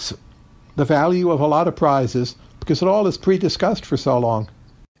deflates the value of a lot of prizes because it all is pre-discussed for so long.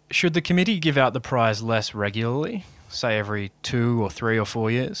 Should the committee give out the prize less regularly, say every 2 or 3 or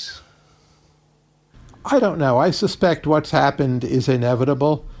 4 years? I don't know. I suspect what's happened is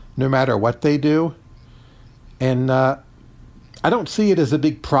inevitable, no matter what they do. And I don't see it as a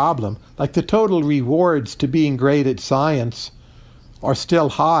big problem. Like the total rewards to being great at science are still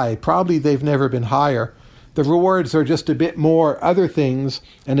high. Probably they've never been higher. The rewards are just a bit more other things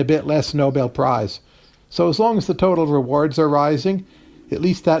and a bit less Nobel Prize. So as long as the total rewards are rising, at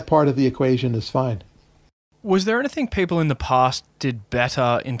least that part of the equation is fine. Was there anything people in the past did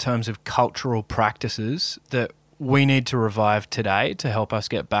better in terms of cultural practices that we need to revive today to help us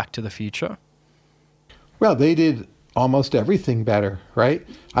get back to the future? Well, they did almost everything better, right?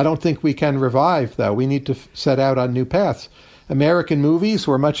 I don't think we can revive, though. We need to set out on new paths. American movies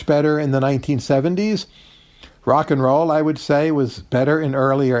were much better in the 1970s. Rock and roll, I would say, was better in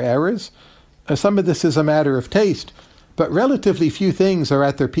earlier eras. Some of this is a matter of taste, but relatively few things are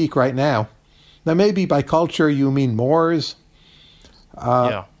at their peak right now. Now, maybe by culture you mean mores.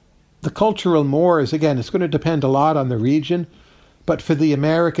 Yeah. The cultural mores, again, it's going to depend a lot on the region, but for the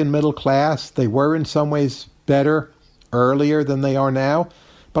American middle class, they were in some ways better earlier than they are now.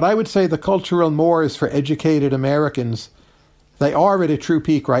 But I would say the cultural mores for educated Americans, they are at a true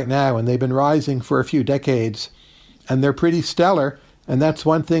peak right now, and they've been rising for a few decades, and they're pretty stellar, and that's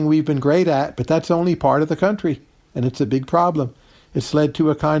one thing we've been great at, but that's only part of the country, and it's a big problem. It's led to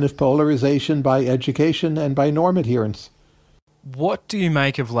a kind of polarization by education and by norm adherence. What do you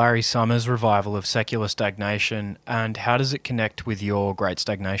make of Larry Summers' revival of secular stagnation, and how does it connect with your Great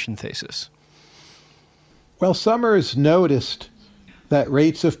Stagnation thesis? Well, Summers noticed that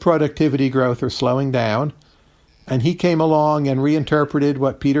rates of productivity growth are slowing down, and he came along and reinterpreted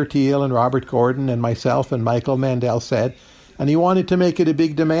what Peter Thiel and Robert Gordon and myself and Michael Mandel said, and he wanted to make it a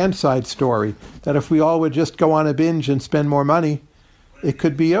big demand-side story, that if we all would just go on a binge and spend more money, it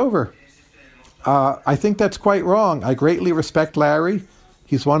could be over. I think that's quite wrong. I greatly respect Larry.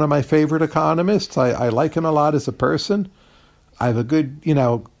 He's one of my favorite economists. I like him a lot as a person. I have a good,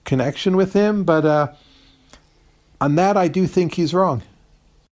 connection with him, but on that I do think he's wrong.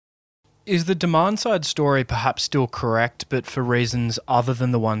 Is the demand-side story perhaps still correct, but for reasons other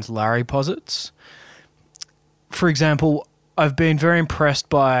than the ones Larry posits? For example, I've been very impressed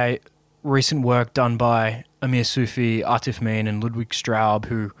by recent work done by Amir Sufi, Atif Min, and Ludwig Straub,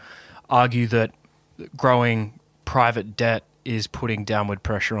 who argue that growing private debt is putting downward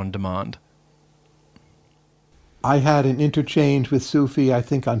pressure on demand. I had an interchange with Sufi, I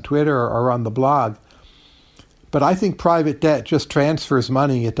think, on Twitter or on the blog. But I think private debt just transfers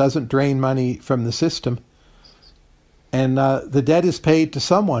money. It doesn't drain money from the system. And the debt is paid to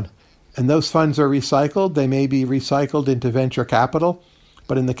someone. And those funds are recycled. They may be recycled into venture capital.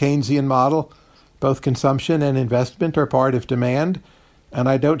 But in the Keynesian model, both consumption and investment are part of demand, and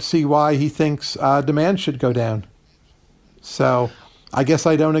I don't see why he thinks demand should go down. So I guess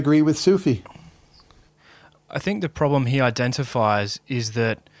I don't agree with Sufi. I think the problem he identifies is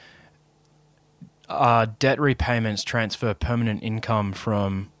that debt repayments transfer permanent income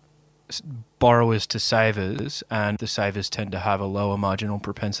from borrowers to savers, and the savers tend to have a lower marginal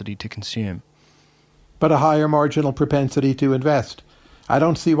propensity to consume. But a higher marginal propensity to invest. I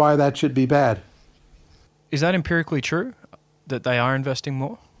don't see why that should be bad. Is that empirically true, that they are investing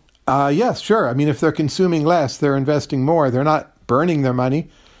more? Yes, sure. I mean, if they're consuming less, they're investing more. They're not burning their money.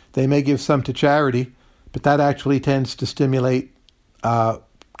 They may give some to charity, but that actually tends to stimulate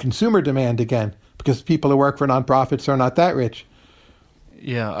consumer demand again, because people who work for nonprofits are not that rich.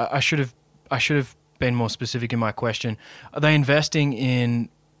 Yeah, I should have been more specific in my question. Are they investing in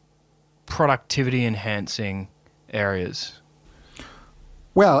productivity enhancing areas?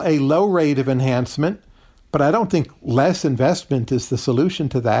 Well, a low rate of enhancement, but I don't think less investment is the solution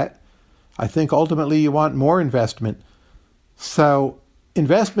to that. I think ultimately you want more investment. So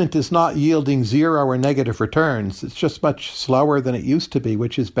investment is not yielding zero or negative returns. It's just much slower than it used to be,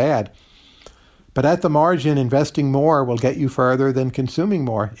 which is bad. But at the margin, investing more will get you further than consuming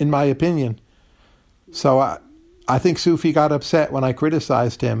more, in my opinion. So I think Sufi got upset when I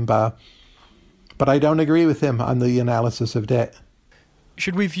criticized him, but I don't agree with him on the analysis of debt.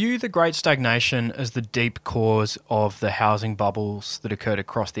 Should we view the Great Stagnation as the deep cause of the housing bubbles that occurred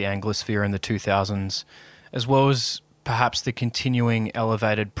across the Anglosphere in the 2000s, as well as perhaps the continuing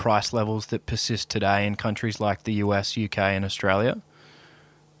elevated price levels that persist today in countries like the US, UK and Australia?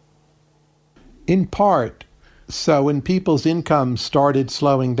 In part. So when people's incomes started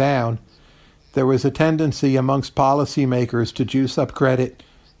slowing down, there was a tendency amongst policymakers to juice up credit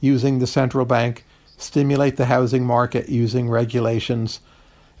using the central bank, stimulate the housing market using regulations,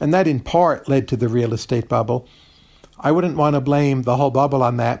 and that in part led to the real estate bubble. I wouldn't want to blame the whole bubble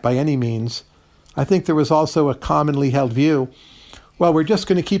on that by any means. I think there was also a commonly held view, well, we're just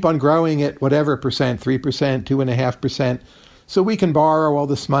going to keep on growing at whatever percent, 3%, 2.5%, so we can borrow all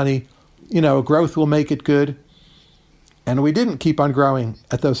this money. Growth will make it good. And we didn't keep on growing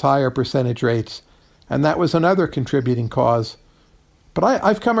at those higher percentage rates. And that was another contributing cause. But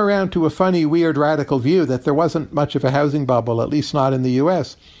I've come around to a funny, weird, radical view that there wasn't much of a housing bubble, at least not in the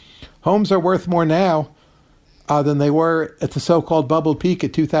U.S. Homes are worth more now than they were at the so-called bubble peak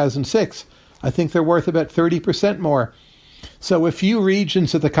at 2006. I think they're worth about 30% more. So a few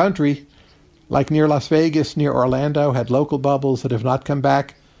regions of the country, like near Las Vegas, near Orlando, had local bubbles that have not come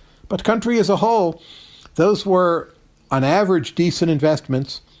back. But country as a whole, those were, on average, decent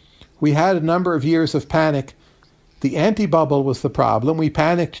investments. We had a number of years of panic. The anti-bubble was the problem. We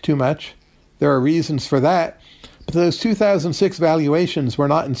panicked too much. There are reasons for that. But those 2006 valuations were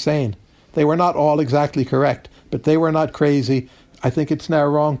not insane. They were not all exactly correct, but they were not crazy. I think it's now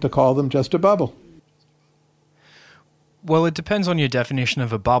wrong to call them just a bubble. Well, it depends on your definition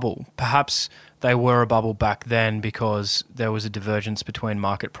of a bubble. Perhaps they were a bubble back then because there was a divergence between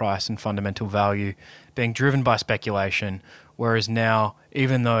market price and fundamental value being driven by speculation, whereas now,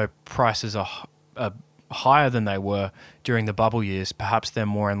 even though prices are higher than they were during the bubble years, perhaps they're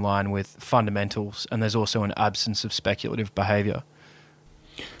more in line with fundamentals, and there's also an absence of speculative behavior.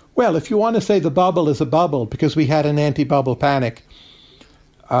 Well, if you want to say the bubble is a bubble because we had an anti-bubble panic,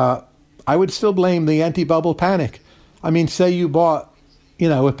 I would still blame the anti-bubble panic. I mean, say you bought,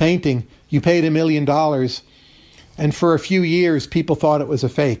 a painting, you paid $1 million, and for a few years people thought it was a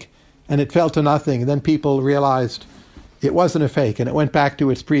fake, and it fell to nothing, and then people realized it wasn't a fake, and it went back to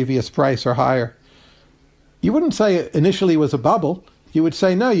its previous price or higher. You wouldn't say it initially was a bubble. You would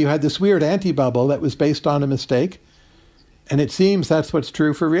say, no, you had this weird anti-bubble that was based on a mistake, and it seems that's what's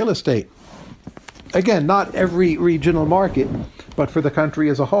true for real estate. Again, not every regional market, but for the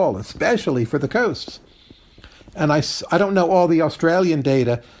country as a whole, especially for the coasts. And I don't know all the Australian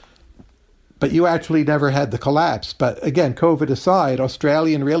data, but you actually never had the collapse. But again, COVID aside,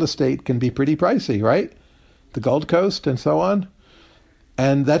 Australian real estate can be pretty pricey, right? The Gold Coast and so on.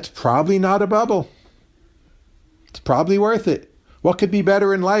 And that's probably not a bubble. It's probably worth it. What could be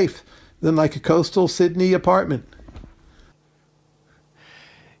better in life than like a coastal Sydney apartment?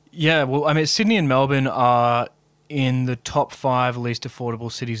 Yeah, well, I mean, Sydney and Melbourne are in the top 5 least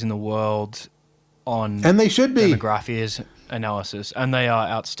affordable cities in the world on and they should be demographics analysis, and they are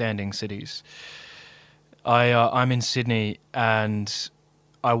outstanding cities. I'm in Sydney, and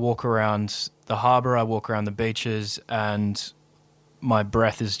I walk around the harbour, I walk around the beaches, and my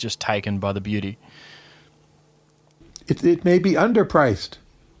breath is just taken by the beauty. It may be underpriced,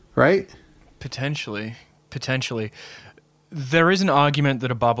 right? Potentially. There is an argument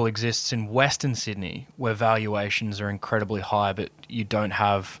that a bubble exists in Western Sydney where valuations are incredibly high, but you don't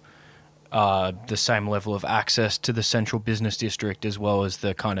have the same level of access to the central business district as well as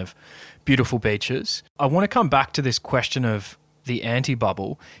the kind of beautiful beaches. I want to come back to this question of the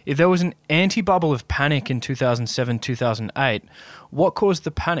anti-bubble. If there was an anti-bubble of panic in 2007, 2008, what caused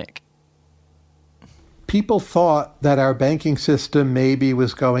the panic? People thought that our banking system maybe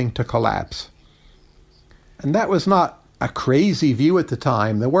was going to collapse. And that was not a crazy view at the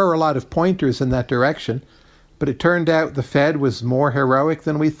time. There were a lot of pointers in that direction, but it turned out the Fed was more heroic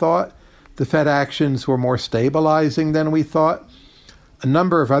than we thought. The Fed actions were more stabilizing than we thought. A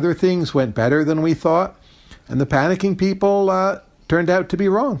number of other things went better than we thought. And the panicking people turned out to be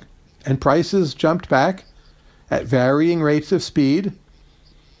wrong. And prices jumped back at varying rates of speed.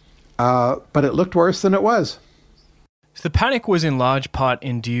 But it looked worse than it was. So the panic was in large part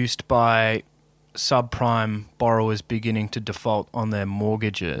induced by subprime borrowers beginning to default on their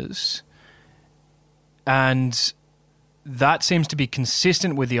mortgages. And that seems to be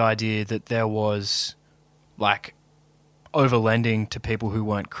consistent with the idea that there was like overlending to people who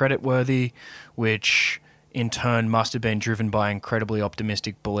weren't creditworthy, which in turn must have been driven by incredibly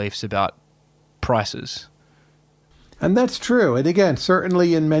optimistic beliefs about prices. And that's true. And again,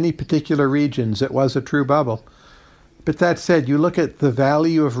 certainly in many particular regions, it was a true bubble. But that said, you look at the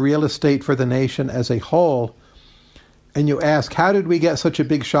value of real estate for the nation as a whole, and you ask, how did we get such a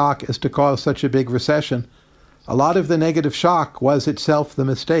big shock as to cause such a big recession? A lot of the negative shock was itself the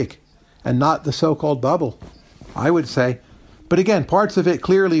mistake, and not the so-called bubble, I would say. But again, parts of it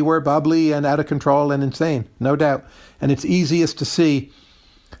clearly were bubbly and out of control and insane, no doubt. And it's easiest to see,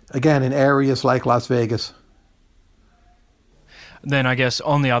 again, in areas like Las Vegas. Then I guess,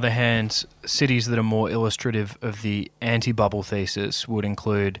 on the other hand, cities that are more illustrative of the anti-bubble thesis would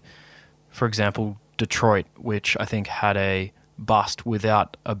include, for example, Detroit, which I think had a bust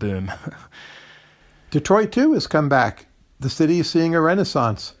without a boom. Detroit, too, has come back. The city is seeing a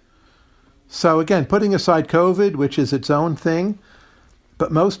renaissance. So again, putting aside COVID, which is its own thing,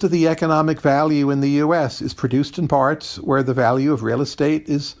 but most of the economic value in the U.S. is produced in parts where the value of real estate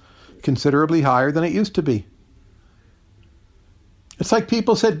is considerably higher than it used to be. It's like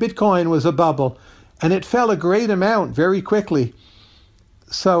people said Bitcoin was a bubble, and it fell a great amount very quickly.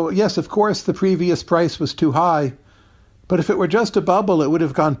 So yes, of course, the previous price was too high, but if it were just a bubble, it would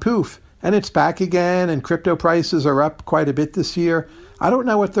have gone poof, and it's back again, and crypto prices are up quite a bit this year. I don't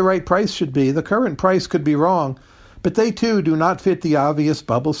know what the right price should be. The current price could be wrong, but they too do not fit the obvious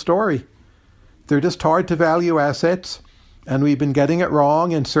bubble story. They're just hard to value assets, and we've been getting it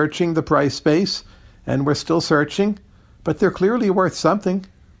wrong and searching the price space, and we're still searching. But they're clearly worth something.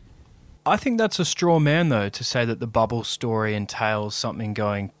 I think that's a straw man, though, to say that the bubble story entails something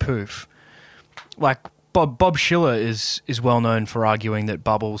going poof. Like, Bob Schiller is well known for arguing that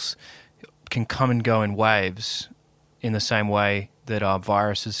bubbles can come and go in waves in the same way that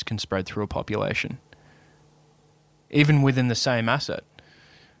viruses can spread through a population, even within the same asset.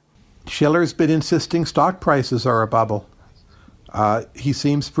 Schiller's been insisting stock prices are a bubble. He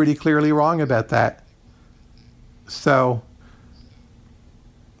seems pretty clearly wrong about that. So,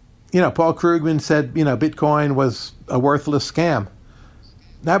 Paul Krugman said, Bitcoin was a worthless scam.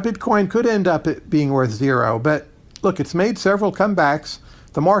 Now, Bitcoin could end up being worth zero, but look, it's made several comebacks.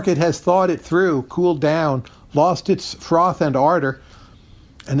 The market has thought it through, cooled down, lost its froth and ardor,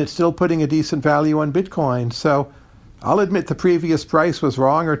 and it's still putting a decent value on Bitcoin. So I'll admit the previous price was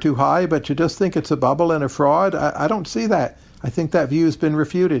wrong or too high, but you just think it's a bubble and a fraud? I don't see that. I think that view has been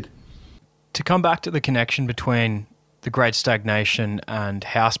refuted. To come back to the connection between the Great Stagnation and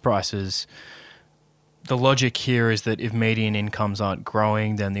house prices, the logic here is that if median incomes aren't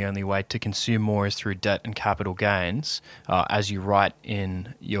growing, then the only way to consume more is through debt and capital gains, as you write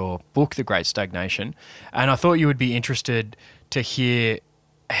in your book, The Great Stagnation. And I thought you would be interested to hear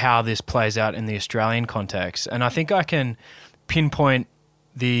how this plays out in the Australian context. And I think I can pinpoint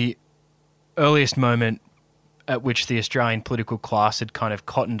the earliest moment at which the Australian political class had kind of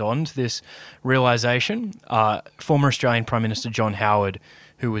cottoned on to this realisation. Former Australian Prime Minister John Howard,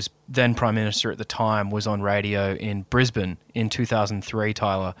 who was then Prime Minister at the time, was on radio in Brisbane in 2003,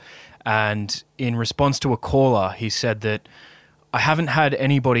 Tyler. And in response to a caller, he said that, "I haven't had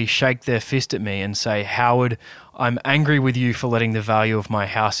anybody shake their fist at me and say, 'Howard, I'm angry with you for letting the value of my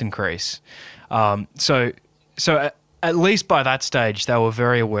house increase.'" So at least by that stage, they were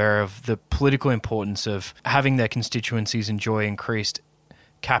very aware of the political importance of having their constituencies enjoy increased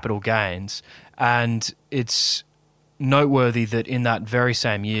capital gains. And it's noteworthy that in that very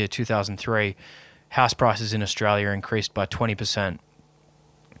same year, 2003, house prices in Australia increased by 20%.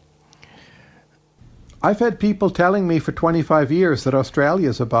 I've had people telling me for 25 years that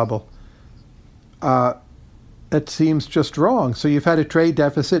Australia's a bubble. It seems just wrong. So you've had a trade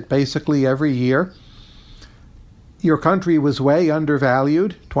deficit basically every year. Your country was way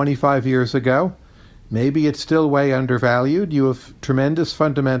undervalued 25 years ago. Maybe it's still way undervalued. You have tremendous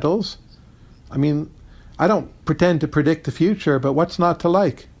fundamentals. I mean, I don't pretend to predict the future, but what's not to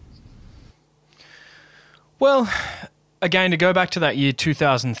like? Well, again, to go back to that year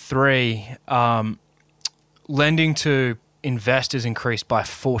 2003, lending to investors increased by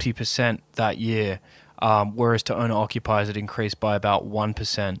 40% that year, whereas to owner-occupiers it increased by about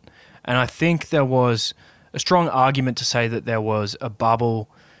 1%. And I think there was a strong argument to say that there was a bubble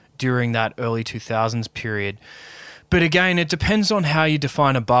during that early 2000s period. But again, it depends on how you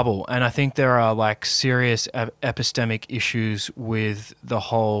define a bubble. And I think there are like serious epistemic issues with the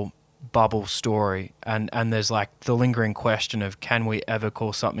whole bubble story. And there's like the lingering question of, can we ever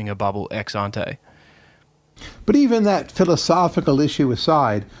call something a bubble ex ante? But even that philosophical issue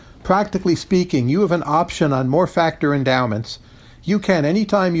aside, practically speaking, you have an option on more factor endowments. You can,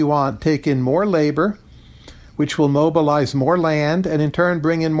 anytime you want, take in more labor, which will mobilize more land and in turn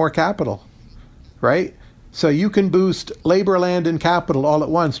bring in more capital, right? So you can boost labor, land, and capital all at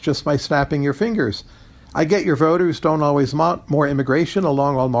once just by snapping your fingers. I get your voters don't always want more immigration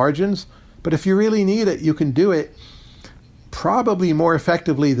along all margins, but if you really need it, you can do it probably more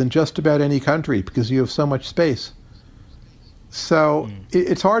effectively than just about any country because you have so much space. So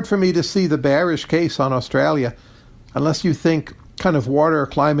it's hard for me to see the bearish case on Australia unless you think kind of water or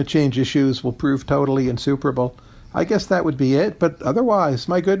climate change issues will prove totally insuperable. I guess that would be it, but otherwise,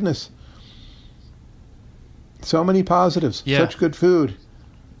 my goodness. So many positives, such good food.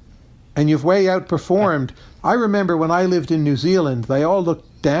 And you've way outperformed. I remember when I lived in New Zealand, they all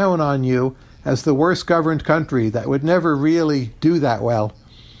looked down on you as the worst governed country that would never really do that well.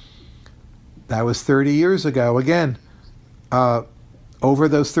 That was 30 years ago. Again, over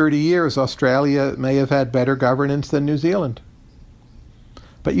those 30 years, Australia may have had better governance than New Zealand.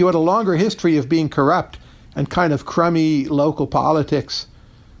 But you had a longer history of being corrupt and kind of crummy local politics.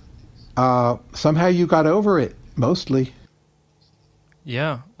 Somehow you got over it, mostly.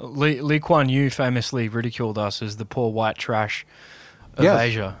 Yeah. Lee Kuan Yew famously ridiculed us as the poor white trash of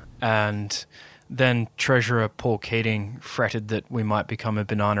Asia. And then Treasurer Paul Keating fretted that we might become a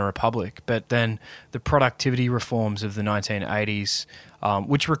banana republic. But then the productivity reforms of the 1980s,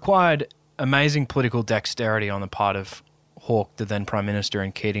 which required amazing political dexterity on the part of Hawke, the then Prime Minister,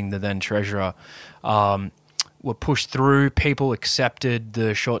 and Keating, the then Treasurer, were pushed through. People accepted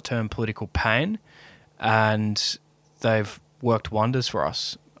the short-term political pain, and they've worked wonders for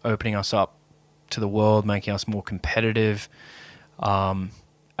us, opening us up to the world, making us more competitive,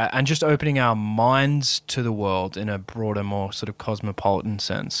 and just opening our minds to the world in a broader, more sort of cosmopolitan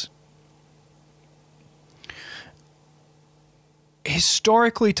sense.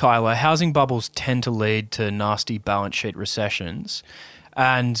 Historically, Tyler, housing bubbles tend to lead to nasty balance sheet recessions.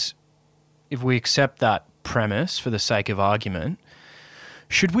 And if we accept that premise for the sake of argument,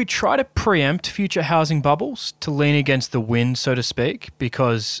 should we try to preempt future housing bubbles to lean against the wind, so to speak?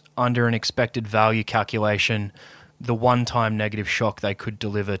 Because under an expected value calculation, the one-time negative shock they could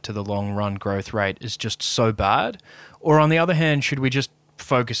deliver to the long-run growth rate is just so bad? Or on the other hand, should we just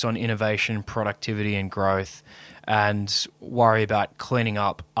focus on innovation, productivity, and growth and worry about cleaning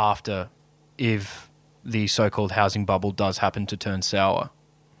up after if the so-called housing bubble does happen to turn sour?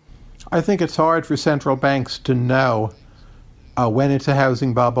 I think it's hard for central banks to know when it's a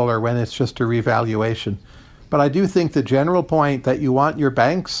housing bubble or when it's just a revaluation. But I do think the general point that you want your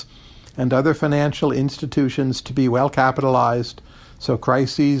banks and other financial institutions to be well capitalized, so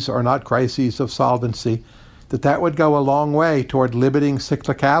crises are not crises of solvency, that would go a long way toward limiting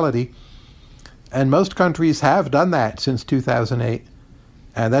cyclicality. And most countries have done that since 2008.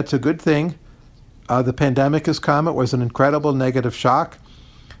 And that's a good thing. The pandemic has come. It was an incredible negative shock.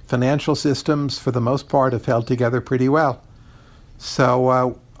 Financial systems, for the most part, have held together pretty well.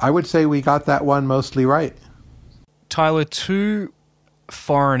 So I would say we got that one mostly right. Tyler, two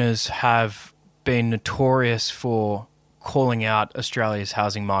foreigners have been notorious for calling out Australia's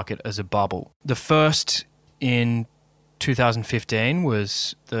housing market as a bubble. The first in 2015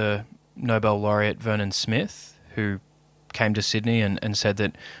 was the Nobel laureate Vernon Smith, who came to Sydney and said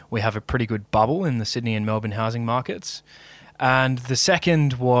that we have a pretty good bubble in the Sydney and Melbourne housing markets. And the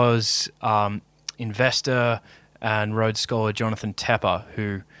second was investor and Rhodes Scholar Jonathan Tepper,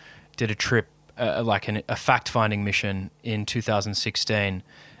 who did a trip, a fact-finding mission in 2016.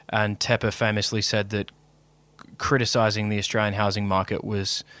 And Tepper famously said that criticising the Australian housing market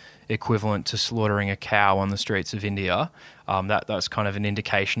was equivalent to slaughtering a cow on the streets of India. That's kind of an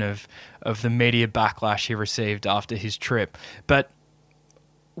indication of the media backlash he received after his trip. But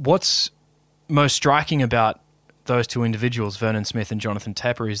what's most striking about those two individuals, Vernon Smith and Jonathan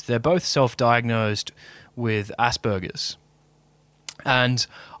Tepper, is they're both self-diagnosed with Asperger's. And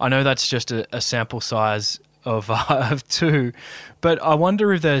I know that's just a sample size of two, but I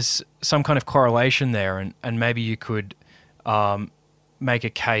wonder if there's some kind of correlation there, and maybe you could make a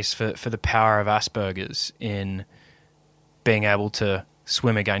case for the power of Asperger's in being able to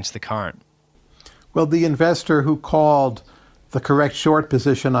swim against the current. Well, the investor who called the correct short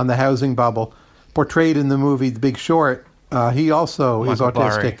position on the housing bubble, portrayed in the movie The Big Short, he also is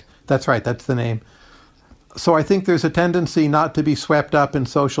autistic. Burry. That's right, that's the name. So I think there's a tendency not to be swept up in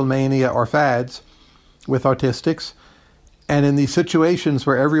social mania or fads with autistics. And in these situations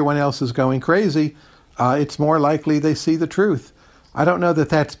where everyone else is going crazy, it's more likely they see the truth. I don't know that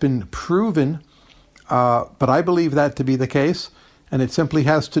that's been proven, but I believe that to be the case. And it simply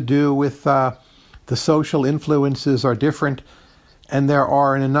has to do with the social influences are different. And there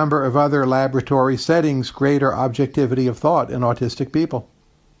are, in a number of other laboratory settings, greater objectivity of thought in autistic people.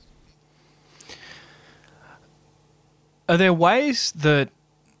 Are there ways that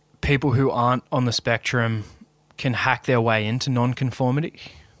people who aren't on the spectrum can hack their way into nonconformity?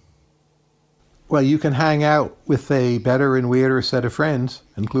 Well, you can hang out with a better and weirder set of friends,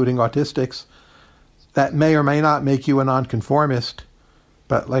 including autistics. That may or may not make you a nonconformist,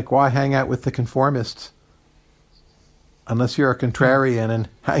 but why hang out with the conformists? Unless you're a contrarian, and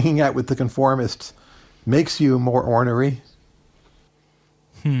hanging out with the conformists makes you more ornery.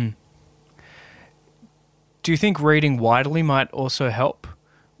 Do you think reading widely might also help?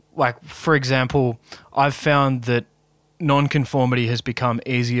 For example, I've found that nonconformity has become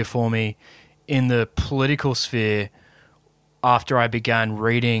easier for me in the political sphere after I began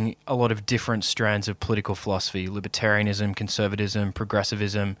reading a lot of different strands of political philosophy, libertarianism, conservatism,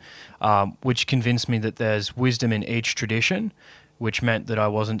 progressivism, which convinced me that there's wisdom in each tradition, which meant that I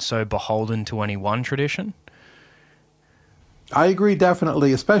wasn't so beholden to any one tradition. I agree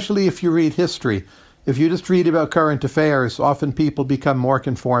definitely, especially if you read history. If you just read about current affairs, often people become more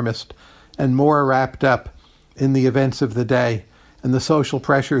conformist and more wrapped up in the events of the day, and the social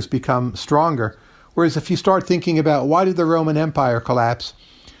pressures become stronger. Whereas if you start thinking about why did the Roman Empire collapse,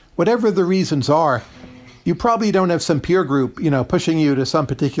 whatever the reasons are, you probably don't have some peer group, pushing you to some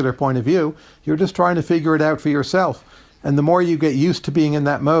particular point of view. You're just trying to figure it out for yourself. And the more you get used to being in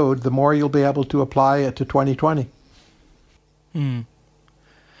that mode, the more you'll be able to apply it to 2020.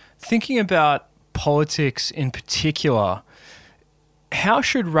 Thinking about politics in particular, how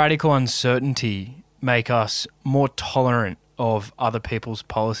should radical uncertainty make us more tolerant of other people's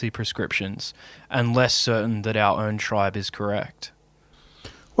policy prescriptions and less certain that our own tribe is correct?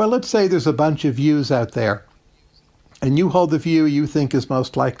 Well, let's say there's a bunch of views out there, and you hold the view you think is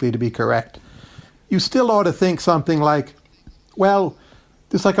most likely to be correct. You still ought to think something like, well,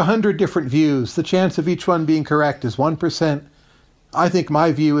 there's 100 different views. The chance of each one being correct is 1%. I think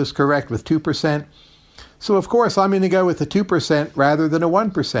my view is correct with 2%. So, of course, I'm going to go with the 2% rather than a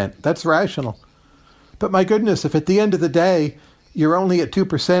 1%. That's rational. But my goodness, if at the end of the day you're only at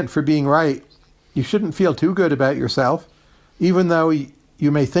 2% for being right, you shouldn't feel too good about yourself, even though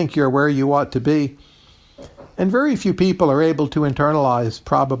you may think you're where you ought to be. And very few people are able to internalize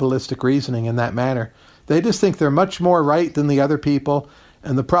probabilistic reasoning in that manner. They just think they're much more right than the other people,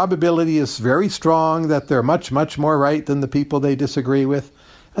 and the probability is very strong that they're much, much more right than the people they disagree with.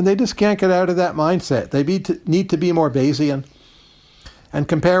 And they just can't get out of that mindset. They need to be more Bayesian and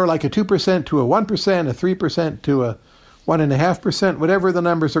compare a 2% to a 1%, a 3% to a 1.5%, whatever the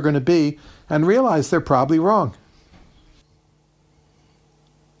numbers are going to be, and realize they're probably wrong.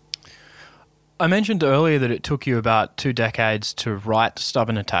 I mentioned earlier that it took you about 2 decades to write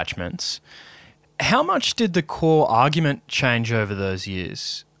Stubborn Attachments. How much did the core argument change over those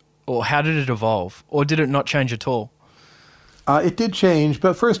years? Or how did it evolve? Or did it not change at all? It did change,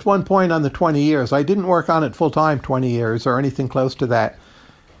 but first one point on the 20 years. I didn't work on it full-time 20 years or anything close to that.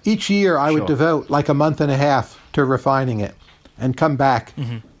 Each year I would devote a month and a half to refining it and come back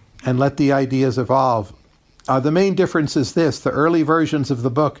and let the ideas evolve. The main difference is this. The early versions of the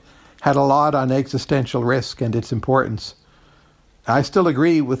book had a lot on existential risk and its importance. I still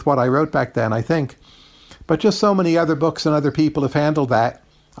agree with what I wrote back then, I think. But just so many other books and other people have handled that,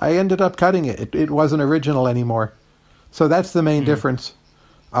 I ended up cutting it. It wasn't original anymore. So that's the main difference.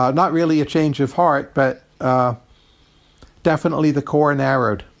 Not really a change of heart, but definitely the core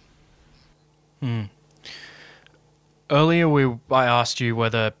narrowed. Earlier I asked you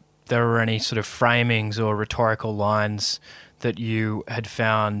whether there were any sort of framings or rhetorical lines that you had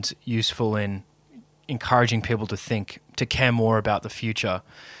found useful in encouraging people to think, to care more about the future.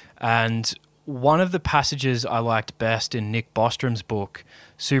 And one of the passages I liked best in Nick Bostrom's book,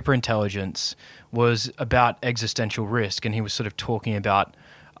 Superintelligence, was about existential risk. And he was sort of talking about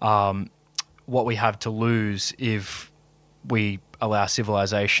what we have to lose if we allow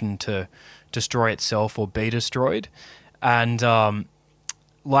civilization to destroy itself or be destroyed. And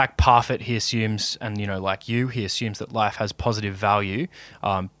like Parfit, he assumes, and like you, he assumes that life has positive value,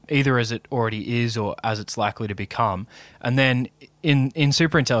 either as it already is or as it's likely to become. And then in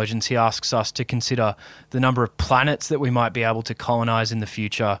Superintelligence, he asks us to consider the number of planets that we might be able to colonize in the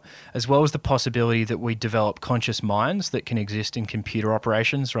future, as well as the possibility that we develop conscious minds that can exist in computer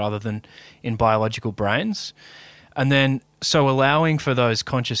operations rather than in biological brains. And then, so allowing for those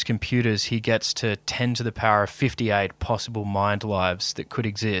conscious computers, he gets to 10 to the power of 58 possible mind lives that could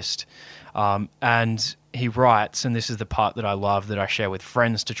exist. And he writes, and this is the part that I love, that I share with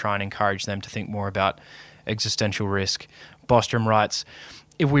friends to try and encourage them to think more about existential risk. Bostrom writes,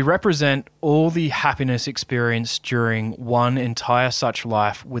 if we represent all the happiness experienced during one entire such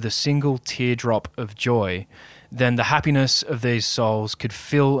life with a single teardrop of joy, then the happiness of these souls could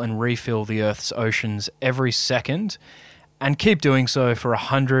fill and refill the Earth's oceans every second and keep doing so for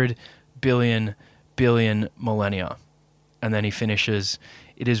 100 billion millennia. And then he finishes,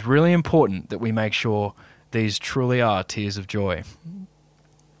 it is really important that we make sure these truly are tears of joy.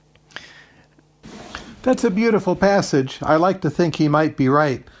 That's a beautiful passage. I like to think he might be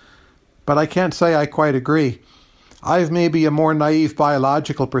right, but I can't say I quite agree. I have maybe a more naive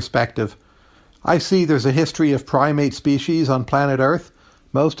biological perspective. I see there's a history of primate species on planet Earth.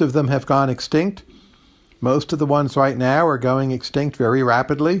 Most of them have gone extinct. Most of the ones right now are going extinct very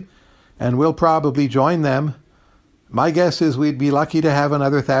rapidly, and we'll probably join them. My guess is we'd be lucky to have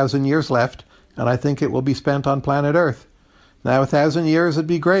another 1,000 years left, and I think it will be spent on planet Earth. Now, 1,000 years would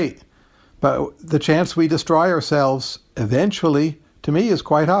be great, but the chance we destroy ourselves eventually, to me, is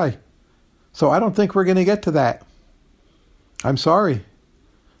quite high. So I don't think we're going to get to that. I'm sorry.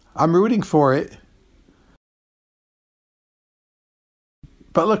 I'm rooting for it.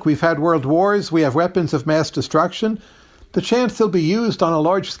 But look, we've had world wars, we have weapons of mass destruction. The chance they'll be used on a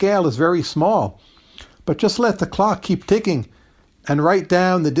large scale is very small. But just let the clock keep ticking and write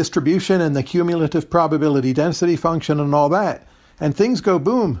down the distribution and the cumulative probability density function and all that, and things go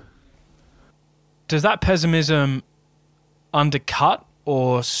boom. Does that pessimism undercut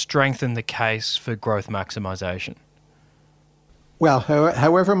or strengthen the case for growth maximization? Well,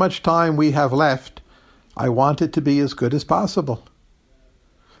 however much time we have left, I want it to be as good as possible.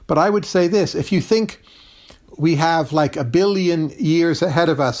 But I would say this, if you think we have like 1 billion years ahead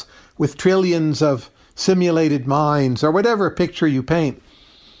of us with trillions of simulated minds or whatever picture you paint,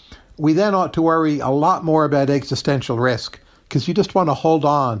 we then ought to worry a lot more about existential risk, because you just want to hold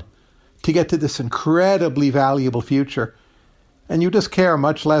on to get to this incredibly valuable future. And you just care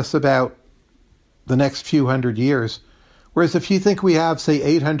much less about the next few hundred years. Whereas if you think we have, say,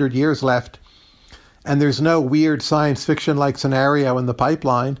 800 years left, and there's no weird science fiction-like scenario in the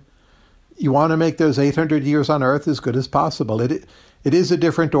pipeline, you want to make those 800 years on Earth as good as possible. It is a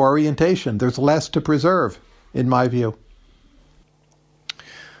different orientation. There's less to preserve, in my view.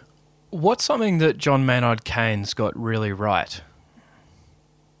 What's something that John Maynard Keynes got really right?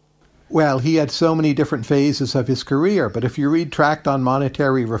 Well, he had so many different phases of his career, but if you read Tract on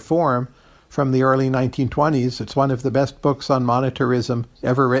Monetary Reform from the early 1920s, it's one of the best books on monetarism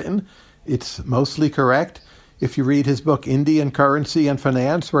ever written. It's mostly correct. If you read his book Indian Currency and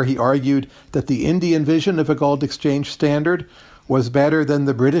Finance, where he argued that the Indian vision of a gold exchange standard was better than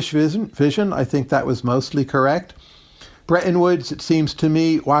the British vision, I think that was mostly correct. Bretton Woods, it seems to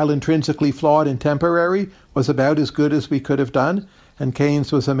me, while intrinsically flawed and temporary, was about as good as we could have done, and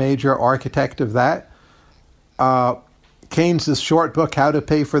Keynes was a major architect of that. Keynes's short book, How to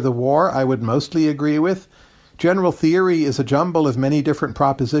Pay for the War, I would mostly agree with. General theory is a jumble of many different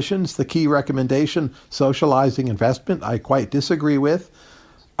propositions. The key recommendation, socializing investment, I quite disagree with.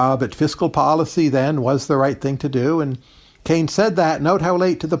 But fiscal policy then was the right thing to do. And Keynes said that. Note how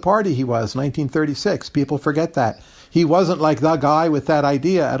late to the party he was, 1936. People forget that. He wasn't like the guy with that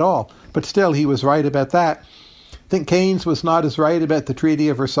idea at all. But still, he was right about that. I think Keynes was not as right about the Treaty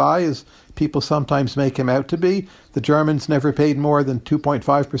of Versailles as people sometimes make him out to be. The Germans never paid more than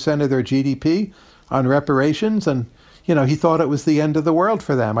 2.5% of their GDP on reparations, and he thought it was the end of the world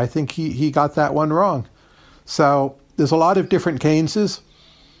for them. I think he got that one wrong. So there's a lot of different Keyneses.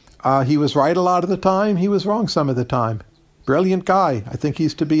 He was right a lot of the time. He was wrong some of the time. Brilliant guy. I think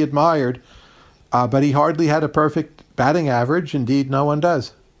he's to be admired. But he hardly had a perfect batting average. Indeed, no one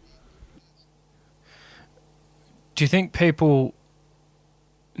does. Do you think people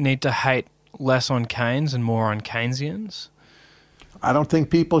need to hate less on Keynes and more on Keynesians? I don't think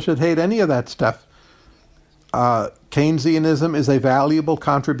people should hate any of that stuff. Keynesianism is a valuable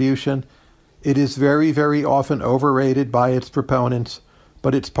contribution. It is very, very often overrated by its proponents,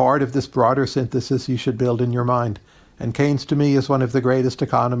 but it's part of this broader synthesis you should build in your mind. And Keynes, to me, is one of the greatest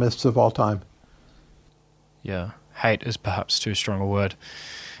economists of all time. Yeah, hate is perhaps too strong a word.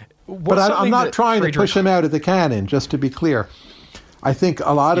 But I'm not trying to push him out of the canon, just to be clear. I think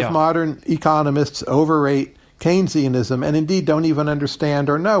a lot of modern economists overrate Keynesianism and indeed don't even understand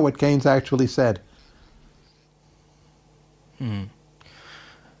or know what Keynes actually said.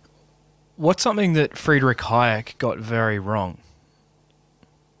 What's something that Friedrich Hayek got very wrong?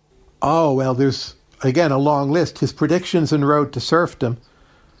 Oh, well, there's, again, a long list. His predictions in Road to Serfdom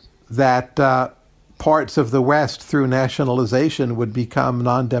that parts of the West, through nationalization, would become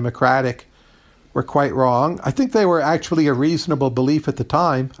non-democratic were quite wrong. I think they were actually a reasonable belief at the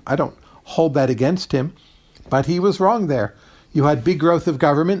time. I don't hold that against him, but he was wrong there. You had big growth of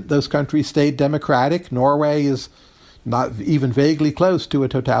government. Those countries stayed democratic. Norway is not even vaguely close to a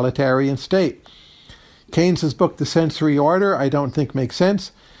totalitarian state. Keynes's book, The Sensory Order, I don't think makes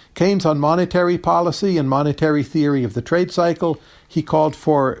sense. Keynes on monetary policy and monetary theory of the trade cycle, he called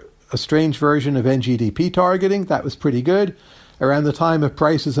for a strange version of NGDP targeting. That was pretty good. Around the time of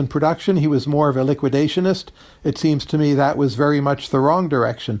prices and production, he was more of a liquidationist. It seems to me that was very much the wrong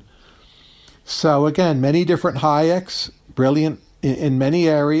direction. So again, many different Hayeks, brilliant in many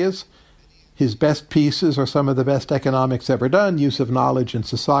areas. His best pieces are some of the best economics ever done, use of knowledge in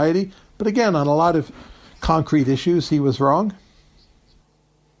society. But again, on a lot of concrete issues, he was wrong.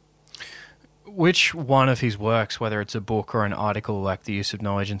 Which one of his works, whether it's a book or an article like The Use of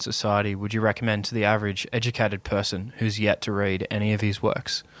Knowledge in Society, would you recommend to the average educated person who's yet to read any of his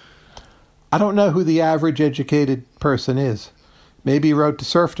works? I don't know who the average educated person is. Maybe Road to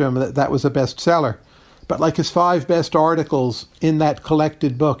Serfdom, that was a bestseller. But like his 5 best articles in that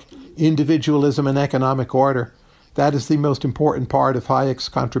collected book, Individualism and Economic Order, that is the most important part of Hayek's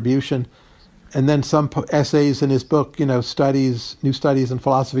contribution. And then some essays in his book, new studies in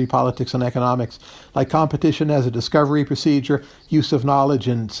philosophy, politics, and economics, like Competition as a Discovery Procedure, Use of Knowledge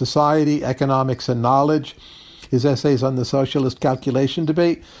in Society, Economics and Knowledge, his essays on the socialist calculation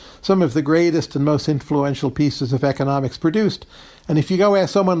debate, some of the greatest and most influential pieces of economics produced. And if you go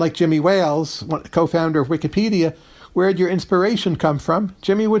ask someone like Jimmy Wales, co-founder of Wikipedia, where'd your inspiration come from?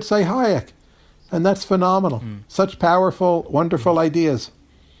 Jimmy would say Hayek. And that's phenomenal. Such powerful, wonderful ideas.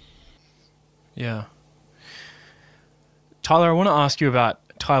 Yeah. Tyler, I want to ask you about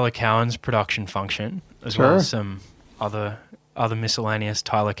Tyler Cowen's production function, as well as some other miscellaneous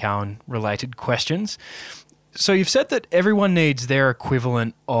Tyler Cowen related questions. So you've said that everyone needs their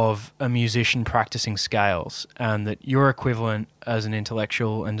equivalent of a musician practicing scales, and that your equivalent as an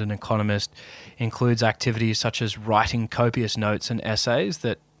intellectual and an economist includes activities such as writing copious notes and essays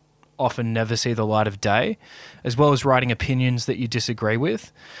that often never see the light of day, as well as writing opinions that you disagree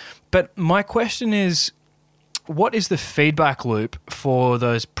with. But my question is, what is the feedback loop for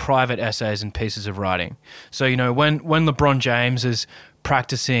those private essays and pieces of writing? So, when LeBron James is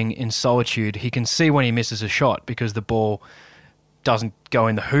practicing in solitude, he can see when he misses a shot because the ball doesn't go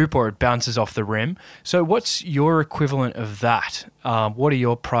in the hoop or it bounces off the rim. So what's your equivalent of that? What are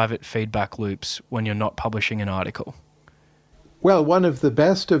your private feedback loops when you're not publishing an article? Well, one of the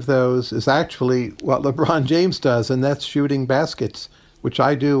best of those is actually what LeBron James does, and that's shooting baskets, which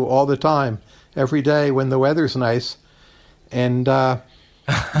I do all the time, every day when the weather's nice. And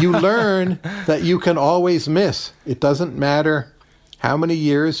you learn that you can always miss. It doesn't matter how many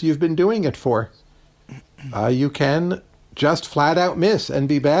years you've been doing it for. You can just flat out miss and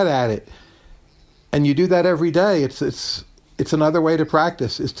be bad at it. And you do that every day. It's another way to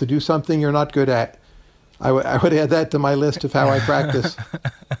practice, is to do something you're not good at. I would add that to my list of how I practice.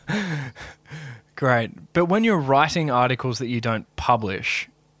 Great. But when you're writing articles that you don't publish,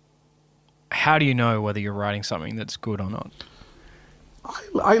 how do you know whether you're writing something that's good or not?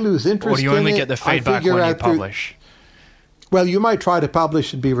 I lose interest in it. Or do you only get the feedback when you publish? Well, you might try to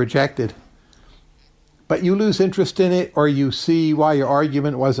publish and be rejected. But you lose interest in it, or you see why your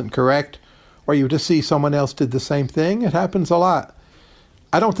argument wasn't correct, or you just see someone else did the same thing. It happens a lot.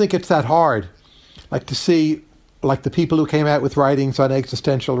 I don't think it's that hard. Like to see, like the people who came out with writings on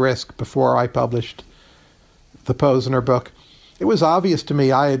existential risk before I published the Posner book. It was obvious to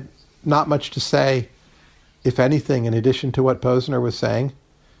me I had not much to say, if anything, in addition to what Posner was saying.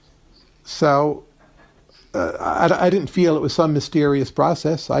 So I didn't feel it was some mysterious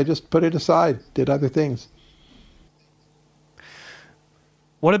process. I just put it aside, did other things.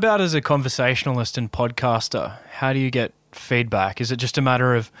 What about as a conversationalist and podcaster? How do you get feedback? Is it just a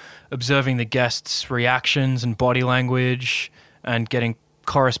matter of observing the guests' reactions and body language and getting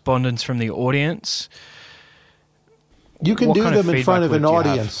correspondence from the audience? You can do them in front of an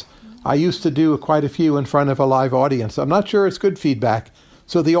audience. I used to do quite a few in front of a live audience. I'm not sure it's good feedback.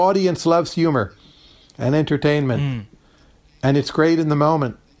 So the audience loves humor and entertainment. And it's great in the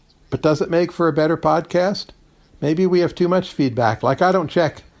moment. But does it make for a better podcast? Maybe we have too much feedback. Like, I don't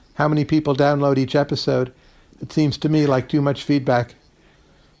check how many people download each episode. It seems to me like too much feedback.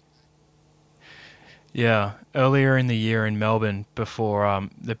 Yeah. Earlier in the year in Melbourne, before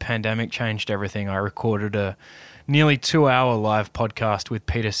the pandemic changed everything, I recorded a nearly 2-hour live podcast with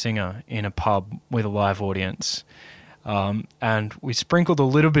Peter Singer in a pub with a live audience. And we sprinkled a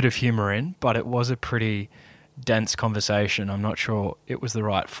little bit of humor in, but it was a pretty dense conversation. I'm not sure it was the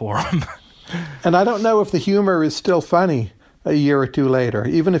right forum. And I don't know if the humor is still funny a year or two later,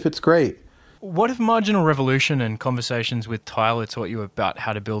 even if it's great. What have Marginal Revolution and conversations with Tyler taught you about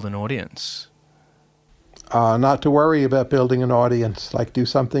how to build an audience? Not to worry about building an audience, like do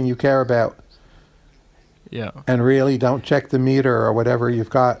something you care about. Yeah. And really don't check the meter or whatever you've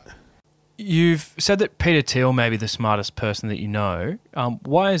got. You've said that Peter Thiel may be the smartest person that you know.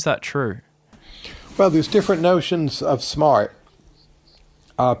 Why is that true? Well, there's different notions of smart.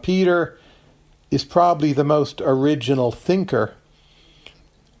 Peter is probably the most original thinker.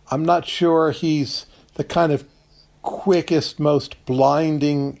 I'm not sure he's the kind of quickest, most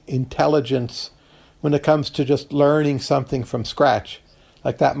blinding intelligence when it comes to just learning something from scratch.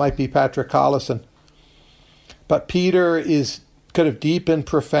 Like that might be Patrick Collison. But Peter is kind of deep and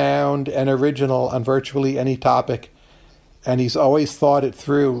profound and original on virtually any topic. And he's always thought it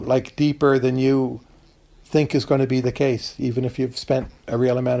through, like deeper than you think is going to be the case, even if you've spent a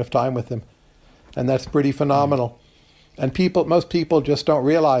real amount of time with him. And that's pretty phenomenal. And most people just don't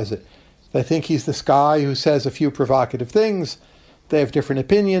realize it. They think he's this guy who says a few provocative things. They have different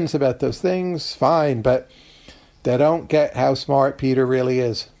opinions about those things, fine, but they don't get how smart Peter really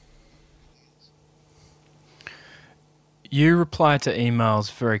is. You reply to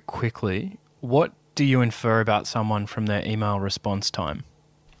emails very quickly. What do you infer about someone from their email response time?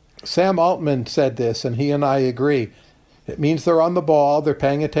 Sam Altman said this, and he and I agree. It means they're on the ball, they're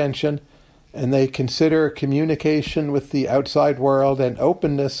paying attention, and they consider communication with the outside world and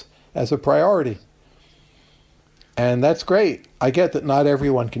openness as a priority. And that's great. I get that not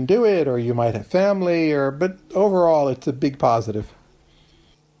everyone can do it, or you might have family, but overall it's a big positive.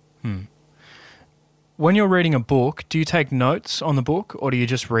 When you're reading a book, do you take notes on the book, or do you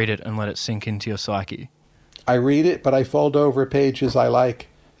just read it and let it sink into your psyche? I read it, but I fold over pages I like.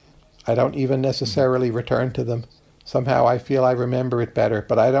 I don't even necessarily return to them. Somehow I feel I remember it better,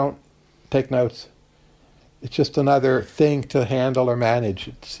 but I don't take notes. It's just another thing to handle or manage.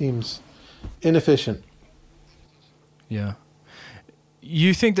 It seems inefficient. Yeah.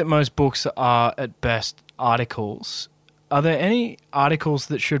 You think that most books are, at best, articles. Are there any articles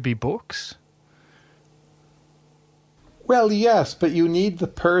that should be books? Well, yes, but you need the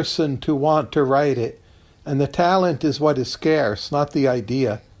person to want to write it. And the talent is what is scarce, not the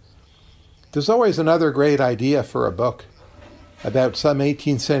idea. There's always another great idea for a book about some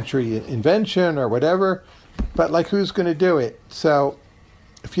 18th century invention or whatever, but like who's going to do it? So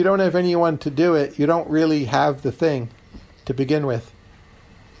if you don't have anyone to do it, you don't really have the thing to begin with.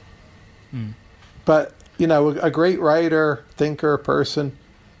 But, a great writer, thinker, person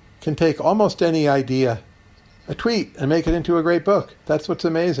can take almost any idea, a tweet, and make it into a great book. That's what's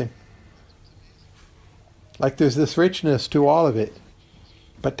amazing. Like there's this richness to all of it.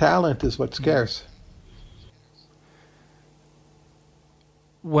 But talent is what's scarce.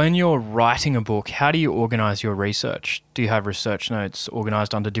 When you're writing a book, how do you organize your research? Do you have research notes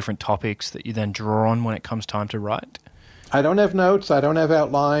organized under different topics that you then draw on when it comes time to write? I don't have notes. I don't have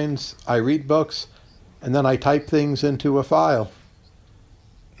outlines. I read books, and then I type things into a file.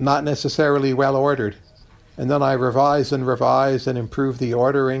 Not necessarily well ordered. And then I revise and improve the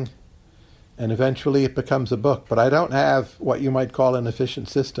ordering. And eventually it becomes a book. But I don't have what you might call an efficient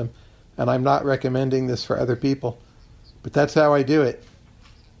system. And I'm not recommending this for other people. But that's how I do it.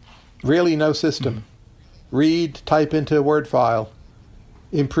 Really no system. Read, type into a Word file.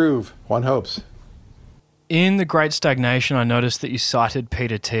 Improve, one hopes. In The Great Stagnation, I noticed that you cited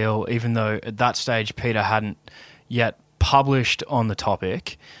Peter Thiel, even though at that stage Peter hadn't yet published on the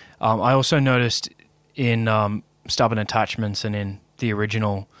topic. I also noticed in Stubborn Attachments and in the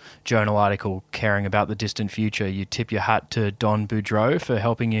original journal article, Caring About the Distant Future, you tip your hat to Don Boudreau for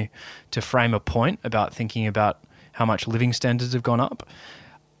helping you to frame a point about thinking about how much living standards have gone up.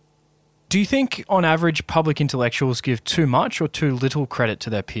 Do you think, on average, public intellectuals give too much or too little credit to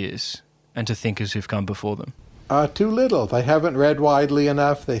their peers and to thinkers who've come before them? Too little. They haven't read widely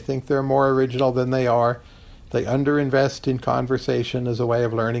enough. They think they're more original than they are. They underinvest in conversation as a way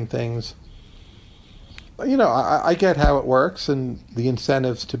of learning things. I get how it works and the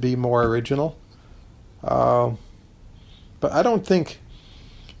incentives to be more original. But I don't think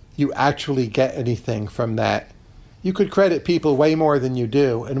you actually get anything from that. You could credit people way more than you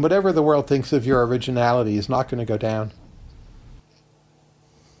do, and whatever the world thinks of your originality is not going to go down.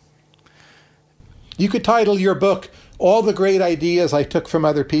 You could title your book, All the Great Ideas I Took from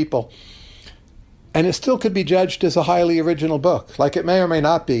Other People, and it still could be judged as a highly original book. Like, it may or may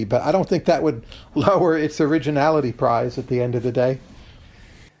not be, but I don't think that would lower its originality prize at the end of the day.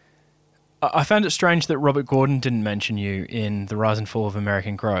 I found it strange that Robert Gordon didn't mention you in The Rise and Fall of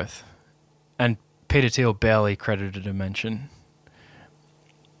American Growth, and Peter Thiel barely credited a mention.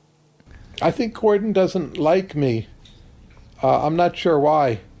 I think Gordon doesn't like me. I'm not sure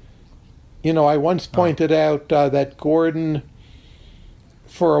why. I once pointed out that Gordon,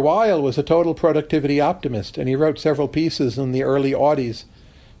 for a while, was a total productivity optimist, and he wrote several pieces in the early '80s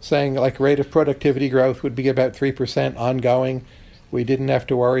saying rate of productivity growth would be about 3% ongoing. We didn't have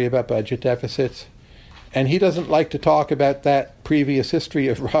to worry about budget deficits. And he doesn't like to talk about that previous history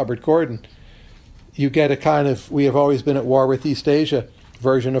of Robert Gordon. You get a kind of "we have always been at war with East Asia"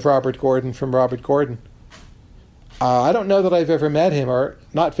 version of Robert Gordon from Robert Gordon. I don't know that I've ever met him, or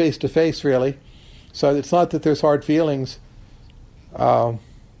not face to face, really. So it's not that there's hard feelings. But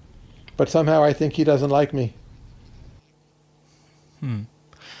somehow I think he doesn't like me.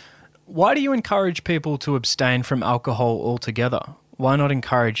 Why do you encourage people to abstain from alcohol altogether? Why not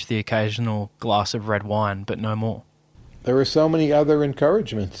encourage the occasional glass of red wine, but no more? There are so many other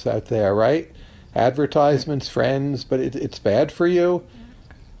encouragements out there, right? Advertisements, friends, but it's bad for you.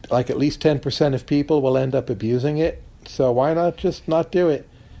 At least 10% of people will end up abusing it. So why not just not do it?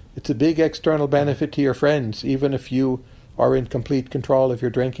 It's a big external benefit to your friends, even if you are in complete control of your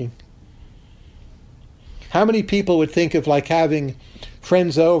drinking. How many people would think of having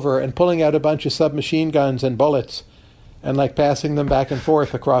friends over and pulling out a bunch of submachine guns and bullets and passing them back and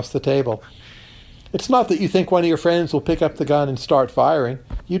forth across the table? It's not that you think one of your friends will pick up the gun and start firing.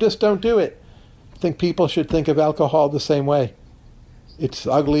 You just don't do it. I think people should think of alcohol the same way. It's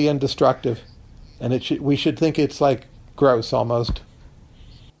ugly and destructive, and we should think it's gross almost.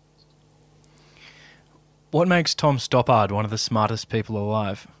 What makes Tom Stoppard one of the smartest people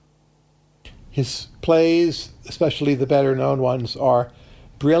alive? His plays, especially the better-known ones, are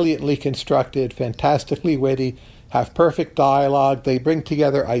brilliantly constructed, fantastically witty, have perfect dialogue. They bring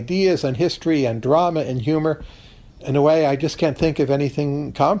together ideas and history and drama and humor in a way I just can't think of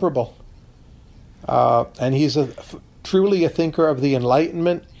anything comparable. And he's truly a thinker of the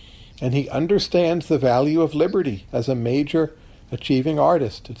Enlightenment, and he understands the value of liberty as a major achieving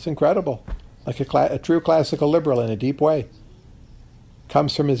artist. It's incredible. A true classical liberal in a deep way.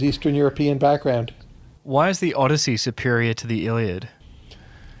 Comes from his Eastern European background. Why is the Odyssey superior to the Iliad?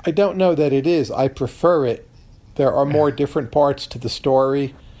 I don't know that it is. I prefer it. There are more different parts to the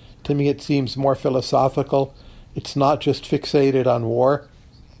story. To me, it seems more philosophical. It's not just fixated on war.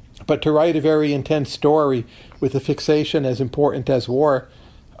 But to write a very intense story with a fixation as important as war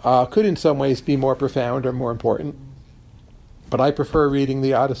could in some ways be more profound or more important. But I prefer reading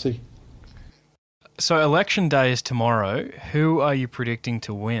the Odyssey. So election day is tomorrow. Who are you predicting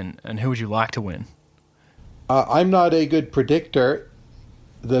to win, and who would you like to win? I'm not a good predictor.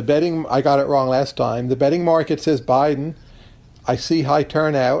 I got it wrong last time. The betting market says Biden. I see high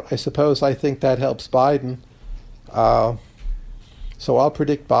turnout. I suppose I think that helps Biden. So I'll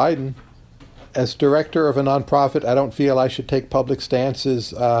predict Biden. As director of a nonprofit, I don't feel I should take public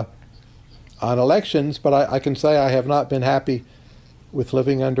stances on elections, but I can say I have not been happy with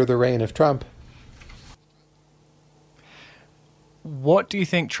living under the reign of Trump. What do you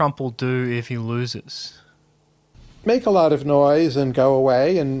think Trump will do if he loses? Make a lot of noise and go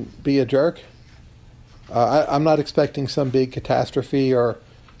away and be a jerk. I'm not expecting some big catastrophe or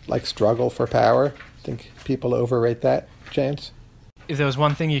struggle for power. I think people overrate that chance. If there was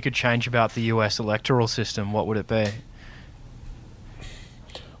one thing you could change about the US electoral system, what would it be?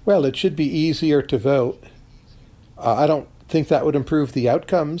 Well, it should be easier to vote. I don't think that would improve the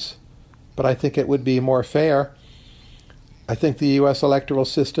outcomes, but I think it would be more fair. I think the U.S. electoral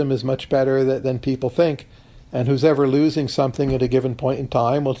system is much better than people think, and who's ever losing something at a given point in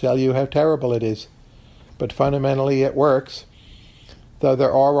time will tell you how terrible it is. But fundamentally it works, though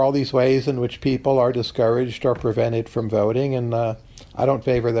there are all these ways in which people are discouraged or prevented from voting, and I don't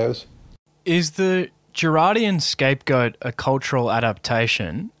favor those. Is the Girardian scapegoat a cultural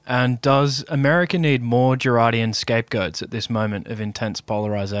adaptation? And does America need more Girardian scapegoats at this moment of intense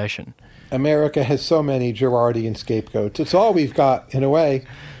polarization? America has so many Girardian scapegoats. It's all we've got, in a way.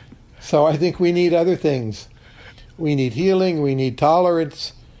 So I think we need other things. We need healing. We need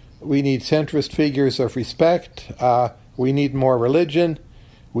tolerance. We need centrist figures of respect. We need more religion.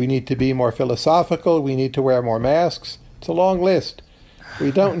 We need to be more philosophical. We need to wear more masks. It's a long list.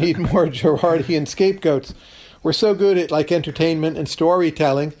 We don't need more Girardian scapegoats. We're so good at entertainment and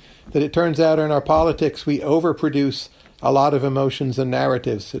storytelling that it turns out in our politics we overproduce a lot of emotions and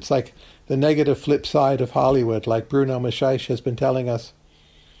narratives. It's like the negative flip side of Hollywood, like Bruno Maschaisch has been telling us.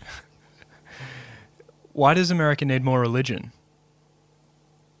 Why does America need more religion?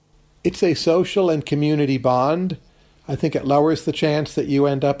 It's a social and community bond. I think it lowers the chance that you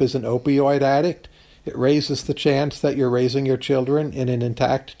end up as an opioid addict. It raises the chance that you're raising your children in an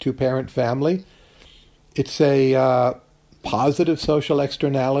intact two-parent family. It's a positive social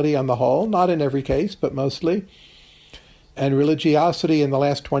externality on the whole, not in every case, but mostly. And religiosity in the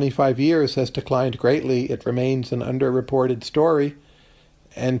last 25 years has declined greatly. It remains an underreported story.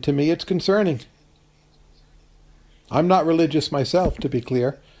 And to me, it's concerning. I'm not religious myself, to be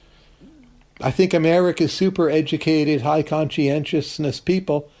clear. I think America's super educated, high conscientiousness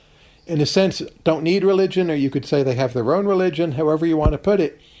people, in a sense, don't need religion, or you could say they have their own religion, however you want to put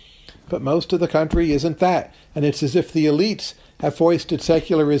it. But most of the country isn't that. And it's as if the elites have foisted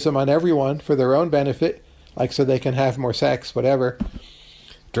secularism on everyone for their own benefit, like so they can have more sex, whatever,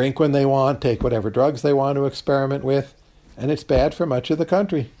 drink when they want, take whatever drugs they want to experiment with, and it's bad for much of the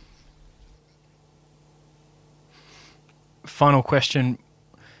country. Final question.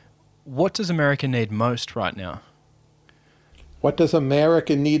 What does America need most right now? What does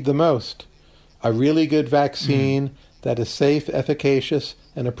America need the most? A really good vaccine that is safe, efficacious,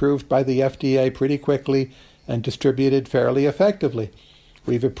 and approved by the FDA pretty quickly and distributed fairly effectively.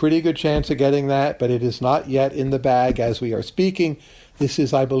 We have a pretty good chance of getting that, but it is not yet in the bag as we are speaking. This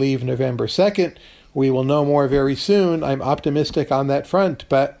is, I believe, November 2nd. We will know more very soon. I'm optimistic on that front,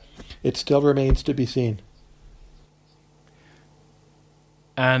 but it still remains to be seen.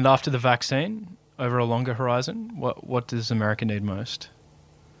 And after the vaccine, over a longer horizon, what does America need most?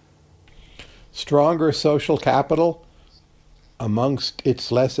 Stronger social capital amongst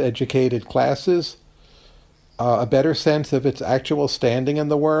its less educated classes, a better sense of its actual standing in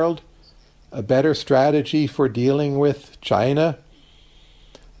the world, a better strategy for dealing with China,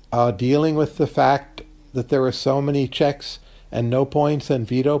 dealing with the fact that there are so many checks and no points and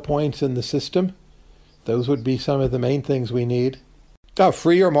veto points in the system. Those would be some of the main things we need.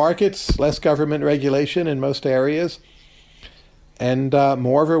 Freer markets, less government regulation in most areas, and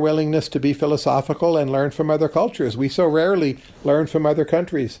more of a willingness to be philosophical and learn from other cultures. We so rarely learn from other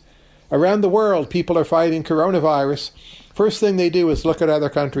countries. Around the world, people are fighting coronavirus. First thing they do is look at other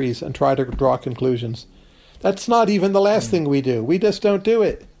countries and try to draw conclusions. That's not even the last thing we do. We just don't do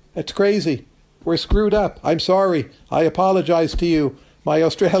it. It's crazy. We're screwed up. I'm sorry. I apologize to you, my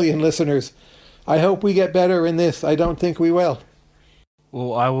Australian listeners. I hope we get better in this. I don't think we will.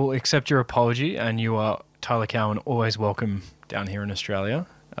 Well, I will accept your apology, and you are, Tyler Cowen, always welcome down here in Australia,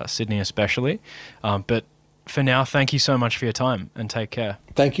 Sydney especially. But for now, thank you so much for your time, and take care.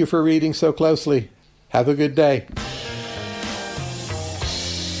 Thank you for reading so closely. Have a good day.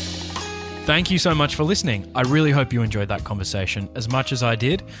 Thank you so much for listening. I really hope you enjoyed that conversation as much as I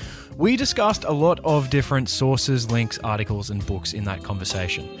did. We discussed a lot of different sources, links, articles, and books in that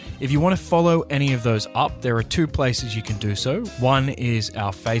conversation. If you want to follow any of those up, there are two places you can do so. One is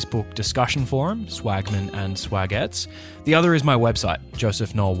our Facebook discussion forum, Swagmen and Swagettes. The other is my website,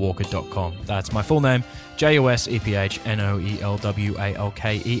 josephnoelwalker.com. That's my full name,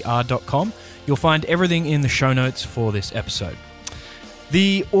 josephnoelwalker.com. You'll find everything in the show notes for this episode.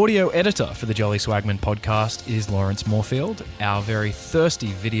 The audio editor for the Jolly Swagman podcast is Lawrence Moorfield. Our very thirsty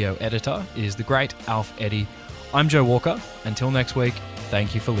video editor is the great Alf Eddy. I'm Joe Walker. Until next week,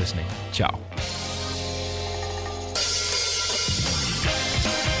 thank you for listening. Ciao.